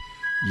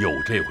有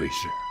这回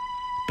事。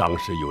当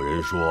时有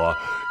人说，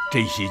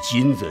这些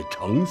金子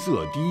成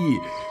色低，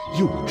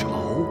又潮，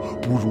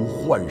不如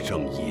换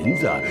成银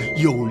子，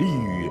有利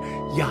于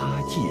押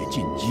解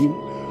进京，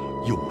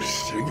又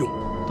实用。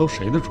都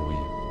谁的主意？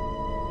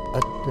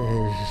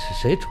是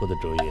谁出的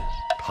主意？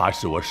他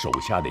是我手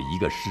下的一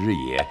个师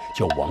爷，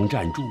叫王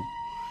占柱，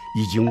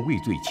已经畏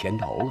罪潜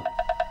逃了。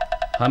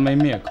还没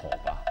灭口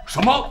吧？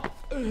什么？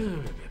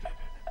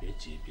别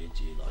急，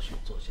老兄，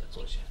坐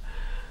下。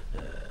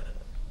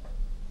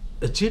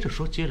接着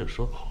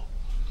说。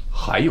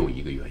还有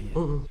一个原因，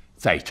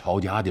在抄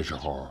家的时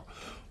候，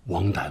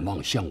王胆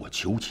旺向我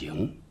求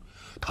情，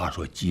他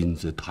说金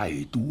子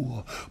太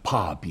多，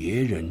怕别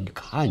人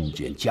看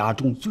见加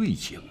重罪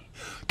行，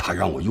他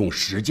让我用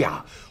实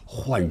价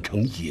换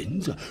成银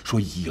子，说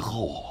以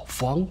后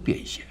方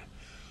便些。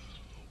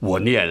我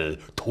念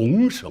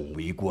同省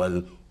为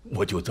官，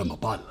我就这么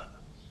办了。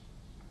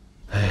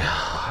哎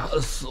呀，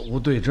死无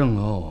对证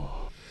哦。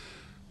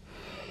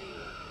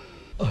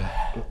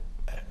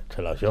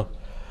陈老兄，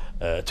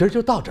今儿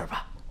就到这儿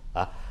吧。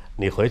啊，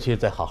你回去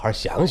再好好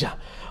想想，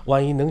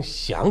万一能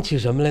想起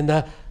什么来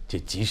呢，就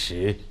及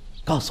时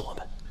告诉我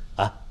们。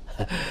啊，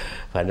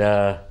反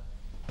正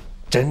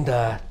真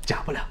的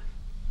假不了，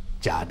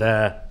假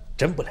的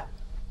真不了。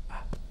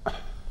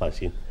放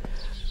心，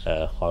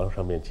皇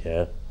上面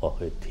前我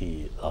会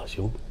替老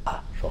兄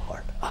说话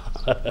的啊。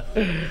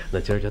那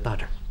今儿就到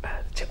这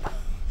儿，请吧。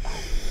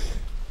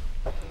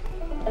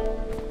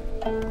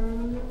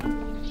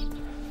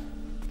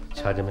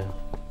瞧见没有，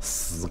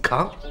死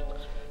扛！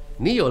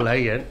你有来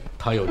言，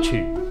他有去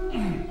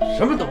语，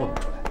什么都问不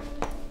出来。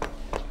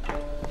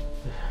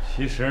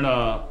其实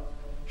呢，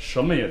什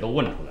么也都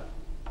问出来。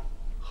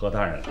何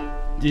大人，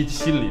你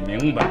心里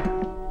明白。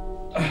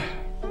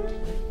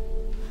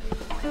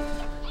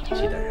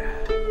纪大人，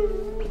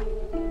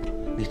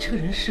你这个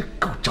人是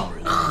够招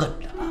人恨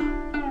的啊！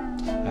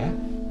哎，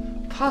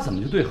他怎么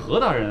就对何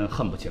大人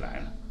恨不起来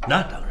呢？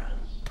那当然，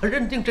他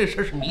认定这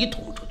事是你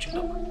捅出去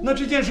的嘛。那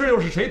这件事又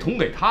是谁捅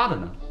给他的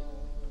呢？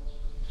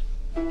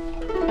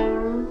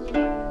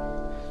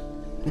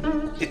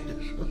你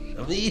说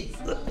什么意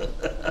思？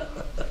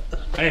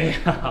哎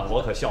呀，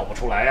我可笑不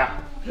出来呀！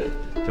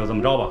就这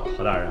么着吧，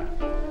何大人，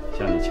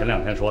像你前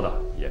2天说的，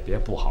也别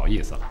不好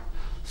意思了，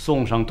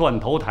送上断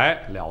头台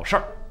了事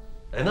儿。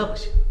哎，那不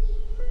行，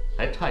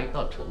还差一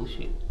道程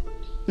序。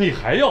你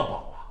还要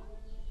保啊？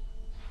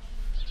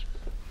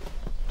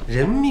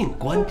人命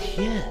关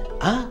天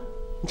啊！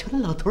你瞧那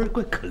老头儿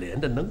怪可怜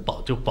的，能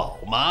保就保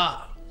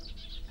嘛。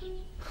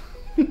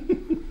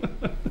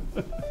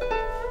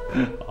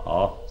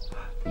好，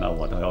那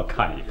我倒要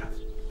看一看。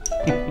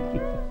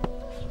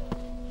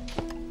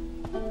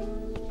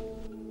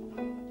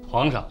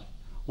皇上，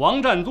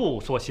王占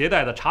柱所携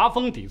带的查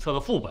封底册的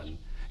副本，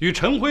与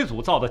陈辉祖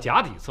造的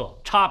假底册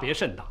差别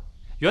甚大。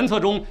原册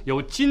中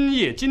有金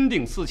叶金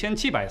锭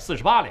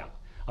4748两，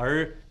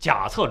而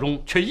假册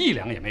中却1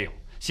两也没有，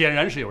显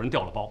然是有人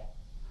掉了包。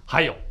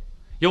还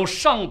有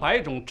上百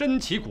种珍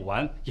奇古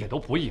玩也都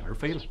不翼而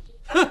飞了。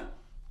哼，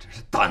真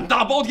是胆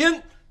大包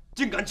天，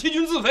竟敢欺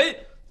君自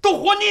肥，都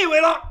活腻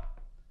味了。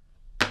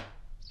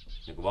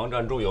那个王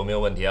占柱有没有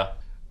问题啊？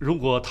如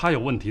果他有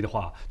问题的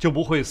话，就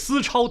不会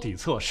私抄底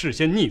册，事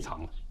先匿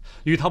藏了。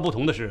与他不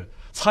同的是，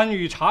参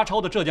与查抄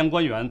的浙江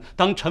官员，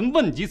当臣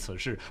问及此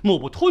事，莫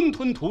不吞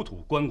吞吐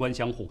吐，官官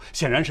相护，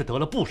显然是得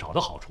了不少的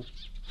好处。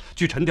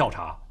据臣调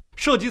查，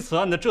涉及此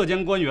案的浙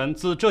江官员，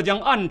自浙江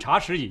按察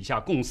使以下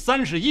共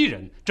31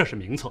人，这是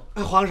名册。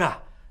皇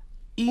上，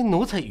依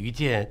奴才愚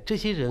见，这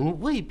些人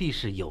未必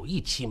是有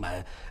意欺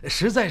瞒，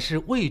实在是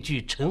畏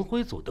惧陈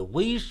辉祖的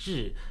威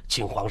势，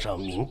请皇上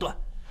明断。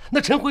那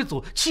陈辉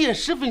祖气焰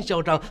十分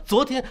嚣张，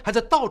昨天还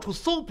在到处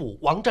搜捕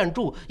王占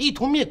柱，意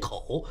图灭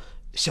口。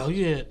小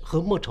月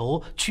和莫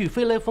愁去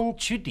飞来峰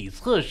取底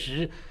册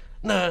时，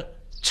那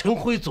陈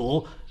辉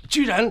祖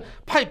居然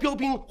派标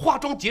兵化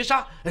妆劫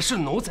杀，是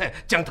奴才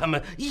将他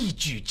们一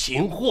举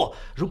擒获。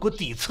如果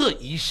底册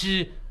遗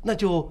失，那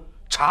就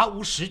查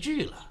无实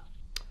据了。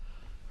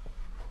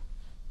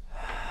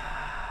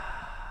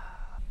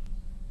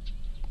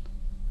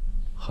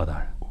何大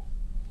人，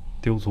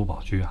丢卒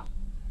保车啊？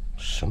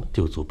什么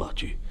丢卒保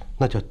车？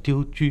那叫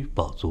丢车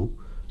保卒，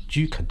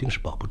车肯定是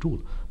保不住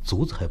了，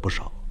卒子还不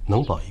少，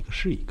能保一个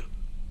是一个。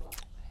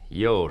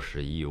又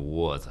是一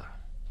窝子，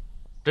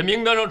这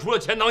名单上除了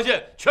钱塘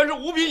县，全是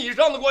5品以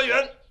上的官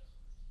员，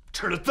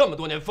吃了这么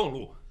多年俸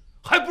禄，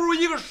还不如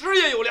一个师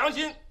爷有良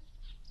心。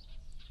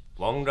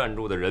王占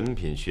柱的人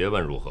品学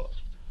问如何？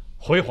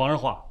回皇上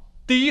话，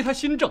第一他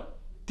心正，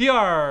第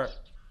二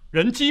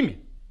人机敏。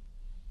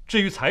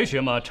至于才学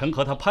嘛，臣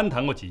和他攀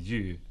谈过几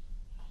句。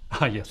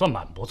也算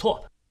蛮不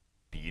错的，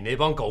比那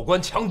帮狗官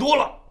强多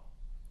了。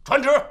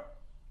传旨，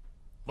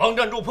王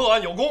占柱破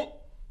案有功，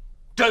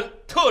朕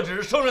特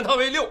旨升任他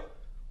为6、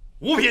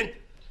5品。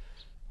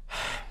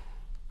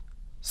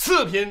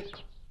4品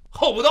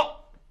候不到，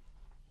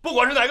不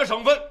管是哪个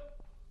省份，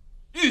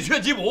欲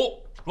缺即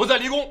补。若再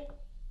立功，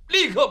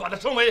立刻把他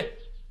升为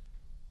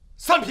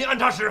3品按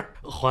察使。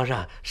皇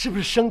上是不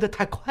是升得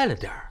太快了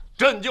点儿？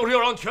朕就是要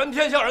让全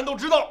天下人都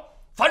知道，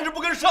凡是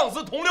不跟上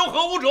司同流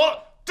合污者，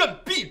朕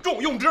必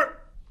重用之。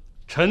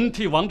臣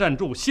替王占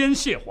柱先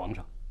谢皇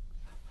上。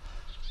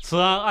此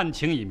案案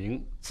情已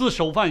明，自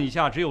首犯以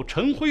下，只有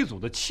陈辉祖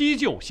的七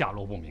舅下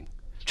落不明。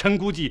臣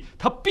估计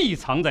他必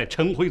藏在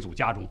陈辉祖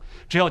家中，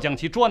只要将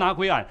其捉拿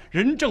归案，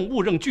人证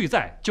物证俱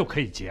在，就可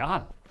以结案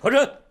了。和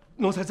珅，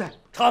奴才在。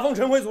查封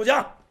陈辉祖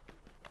家，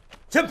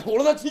先捕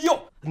了他七舅。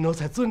奴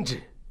才遵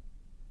旨。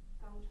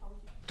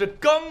这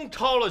刚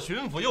抄了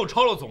巡抚，又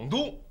抄了总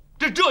督，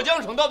这浙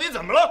江省到底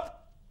怎么了？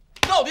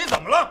到底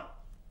怎么了？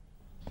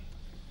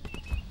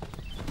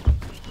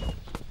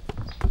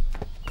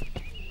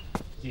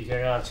季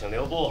先生，请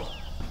留步。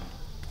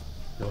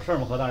有事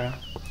吗，何大人？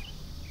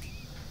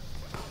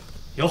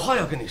有话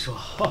要跟你说。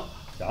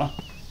讲。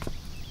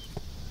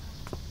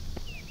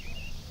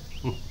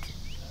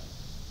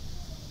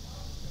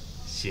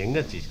行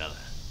啊，季下来，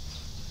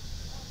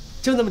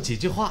就那么几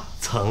句话，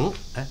噌，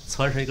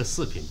窜上一个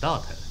4品到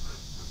台了。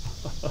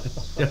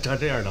要照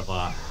这样的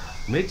话，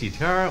没几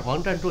天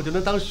王占柱就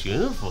能当巡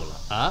抚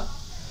了啊！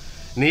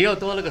你又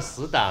多了个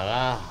死党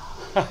啊！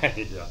哎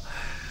呀，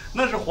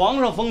那是皇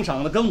上封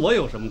赏的，跟我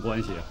有什么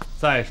关系啊？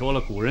再说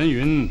了，古人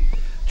云：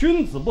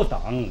君子不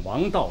党，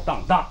王道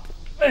当大。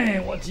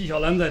哎，我纪晓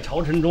岚在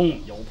朝臣中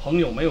有朋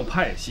友没有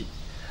派系，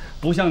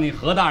不像你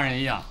何大人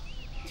一样，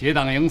结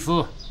党营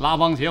私、拉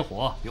帮结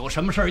伙，有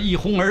什么事儿一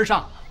哄而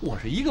上。我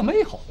是一个没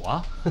有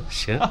啊。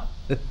行，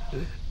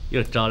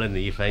又招了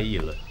你一番议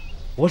论。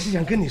我是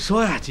想跟你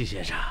说呀，纪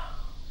先生，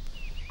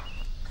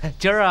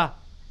今儿啊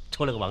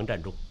出了个王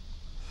站柱，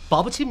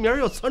保不齐明儿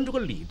又窜出个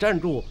李站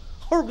柱，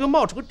后儿又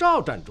冒出个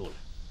赵站柱来。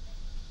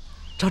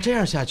照这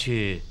样下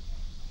去，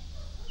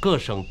各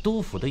省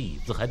督府的椅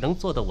子还能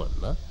坐得稳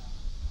吗？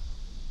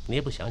你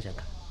也不想想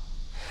看，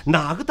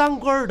哪个当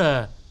官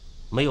的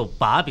没有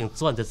把柄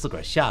攥在自个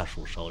儿下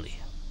属手里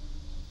啊？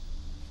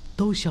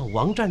都像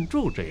王站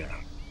柱这样，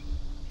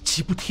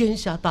岂不天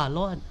下大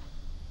乱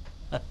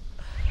呢？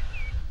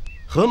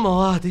何某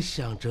啊，得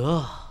想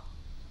着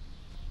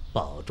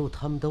保住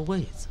他们的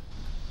位子。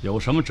有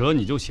什么辙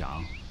你就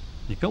想，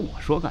你跟我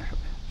说干什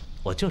么呀？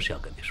我就是要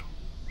跟你说，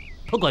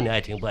不管你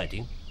爱听不爱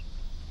听。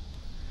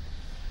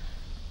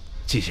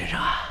纪先生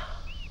啊，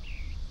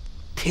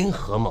听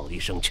何某一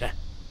声劝，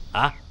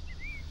啊，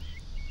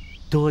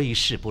多一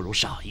事不如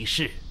少一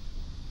事，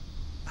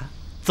啊，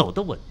走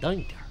得稳当一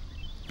点，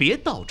别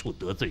到处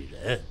得罪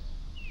人。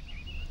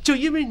就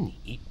因为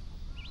你，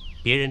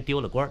别人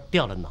丢了官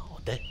掉了脑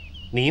袋，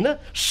你呢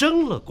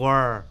升了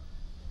官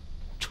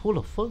出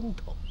了风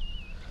头，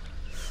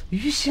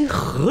于心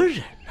何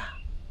忍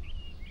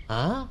呐？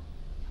啊？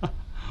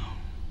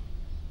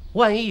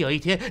万一有一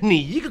天你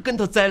一个跟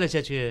头栽了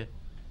下去，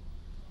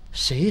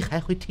谁还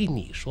会替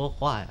你说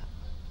话呀？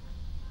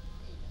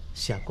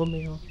想过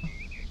没有？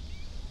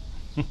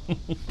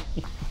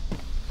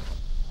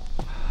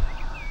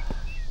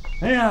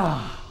哎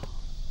呀，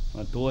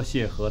我多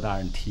谢何大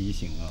人提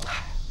醒啊！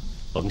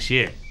甭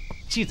谢，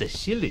记在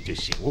心里就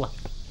行了，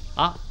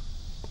啊。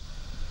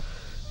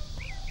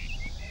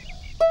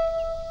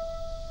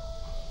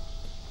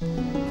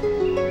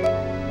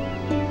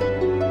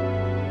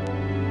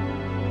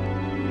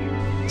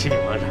启禀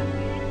皇上，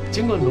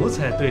经过奴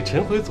才对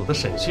陈辉祖的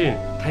审讯，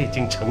他已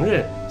经承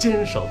认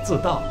监守自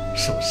盗，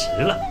属实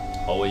了。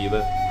毫无疑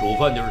问，主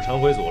犯就是陈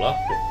辉祖了。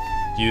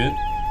纪云，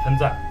臣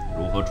在。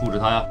如何处置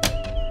他呀？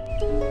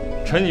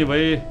臣以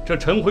为这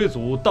陈辉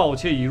祖盗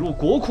窃已入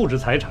国库之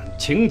财产，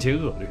情节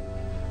恶劣，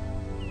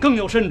更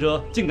有甚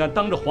者，竟敢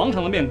当着皇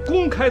上的面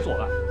公开作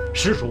案，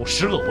实属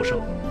十恶不赦，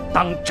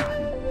当斩。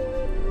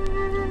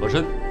和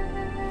珅，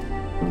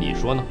你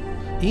说呢？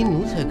依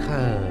奴才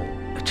看，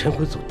陈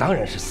辉祖当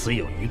然是死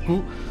有余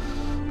辜，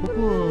不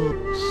过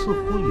似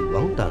乎与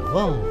王胆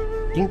旺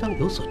应当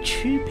有所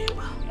区别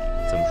吧？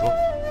怎么说？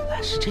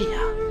是这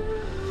样，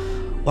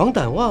王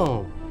胆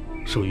旺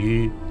属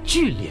于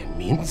聚敛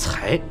民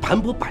财、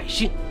盘剥百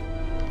姓，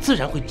自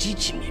然会激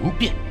起民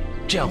变，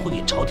这样会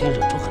给朝廷惹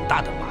出很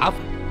大的麻烦。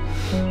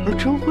而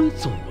陈辉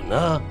祖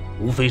呢，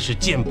无非是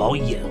见宝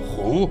眼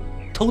红，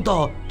偷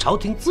盗朝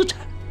廷资产，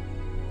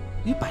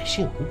与百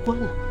姓无关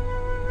呢。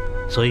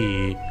所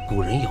以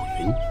古人有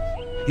云：“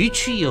余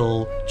区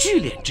有聚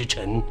敛之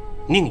臣，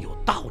宁有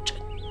盗臣。”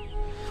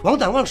王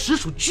胆旺实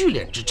属聚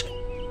敛之臣，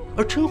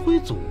而陈辉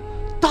祖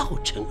盗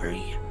臣而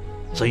已，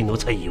所以奴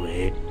才以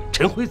为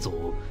陈辉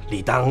祖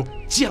理当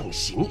降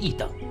刑一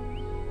等。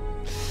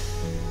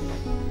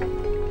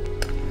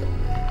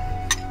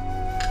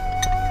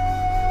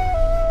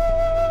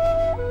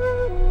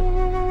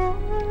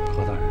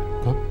何大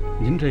人，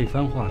您这一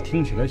番话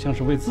听起来像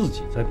是为自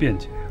己在辩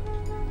解呀。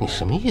你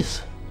什么意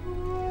思？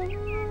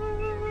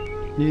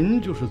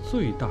您就是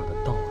最大的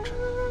盗臣。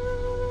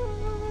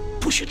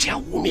不许这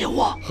样污蔑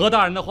我！何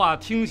大人的话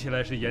听起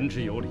来是言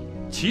之有理，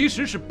其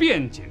实是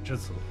辩解之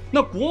词。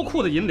那国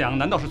库的银两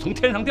难道是从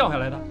天上掉下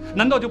来的？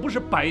难道就不是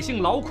百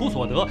姓劳苦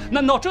所得？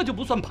难道这就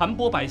不算盘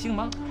剥百姓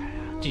吗？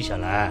纪晓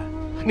岚，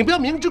你不要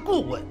明知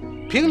故问，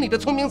凭你的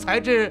聪明才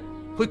智，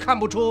会看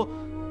不出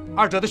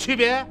二者的区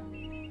别？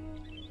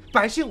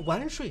百姓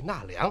完税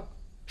纳粮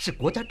是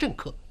国家政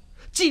课，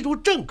计入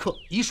政课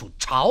已属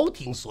朝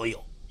廷所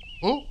有。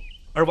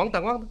而王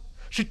胆旺呢，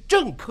是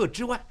政课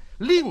之外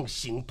另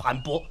行盘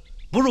剥，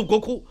不入国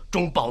库，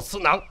中饱私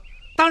囊，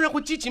当然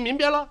会激起民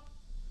变了。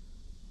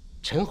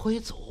陈辉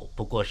祖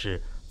不过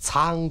是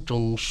仓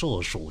中硕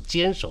鼠，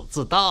监守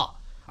自盗，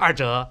二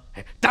者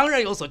当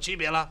然有所区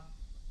别了。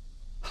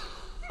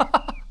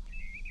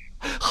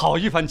好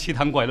一番奇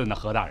谈怪论的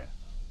何大人，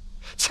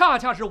恰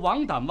恰是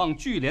王胆旺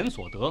聚敛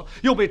所得，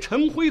又被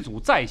陈辉祖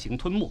再行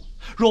吞没。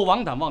若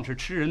王胆旺是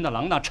吃人的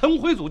狼，那陈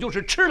辉祖就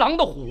是吃狼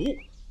的虎。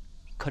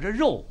可这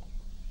肉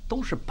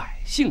都是百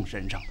姓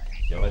身上的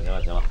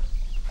呀。行了，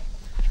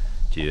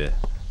纪云，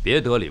别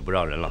得理不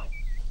让人了。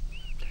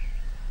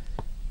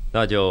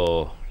那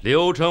就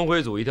留陈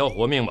辉祖一条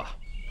活命吧。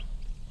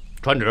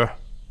传旨，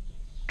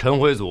陈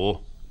辉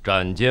祖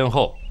斩监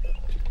后。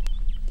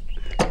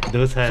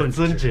奴才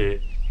遵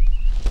旨。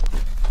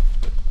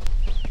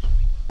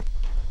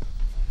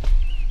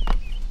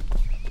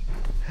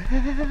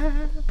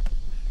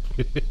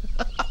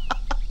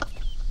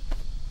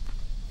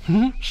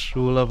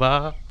输了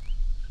吧？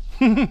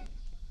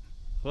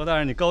何大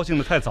人，你高兴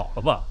得太早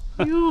了吧？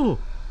哟，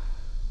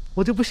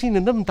我就不信你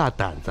那么大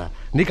胆子，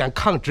你敢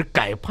抗旨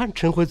改判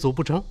陈辉祖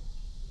不成？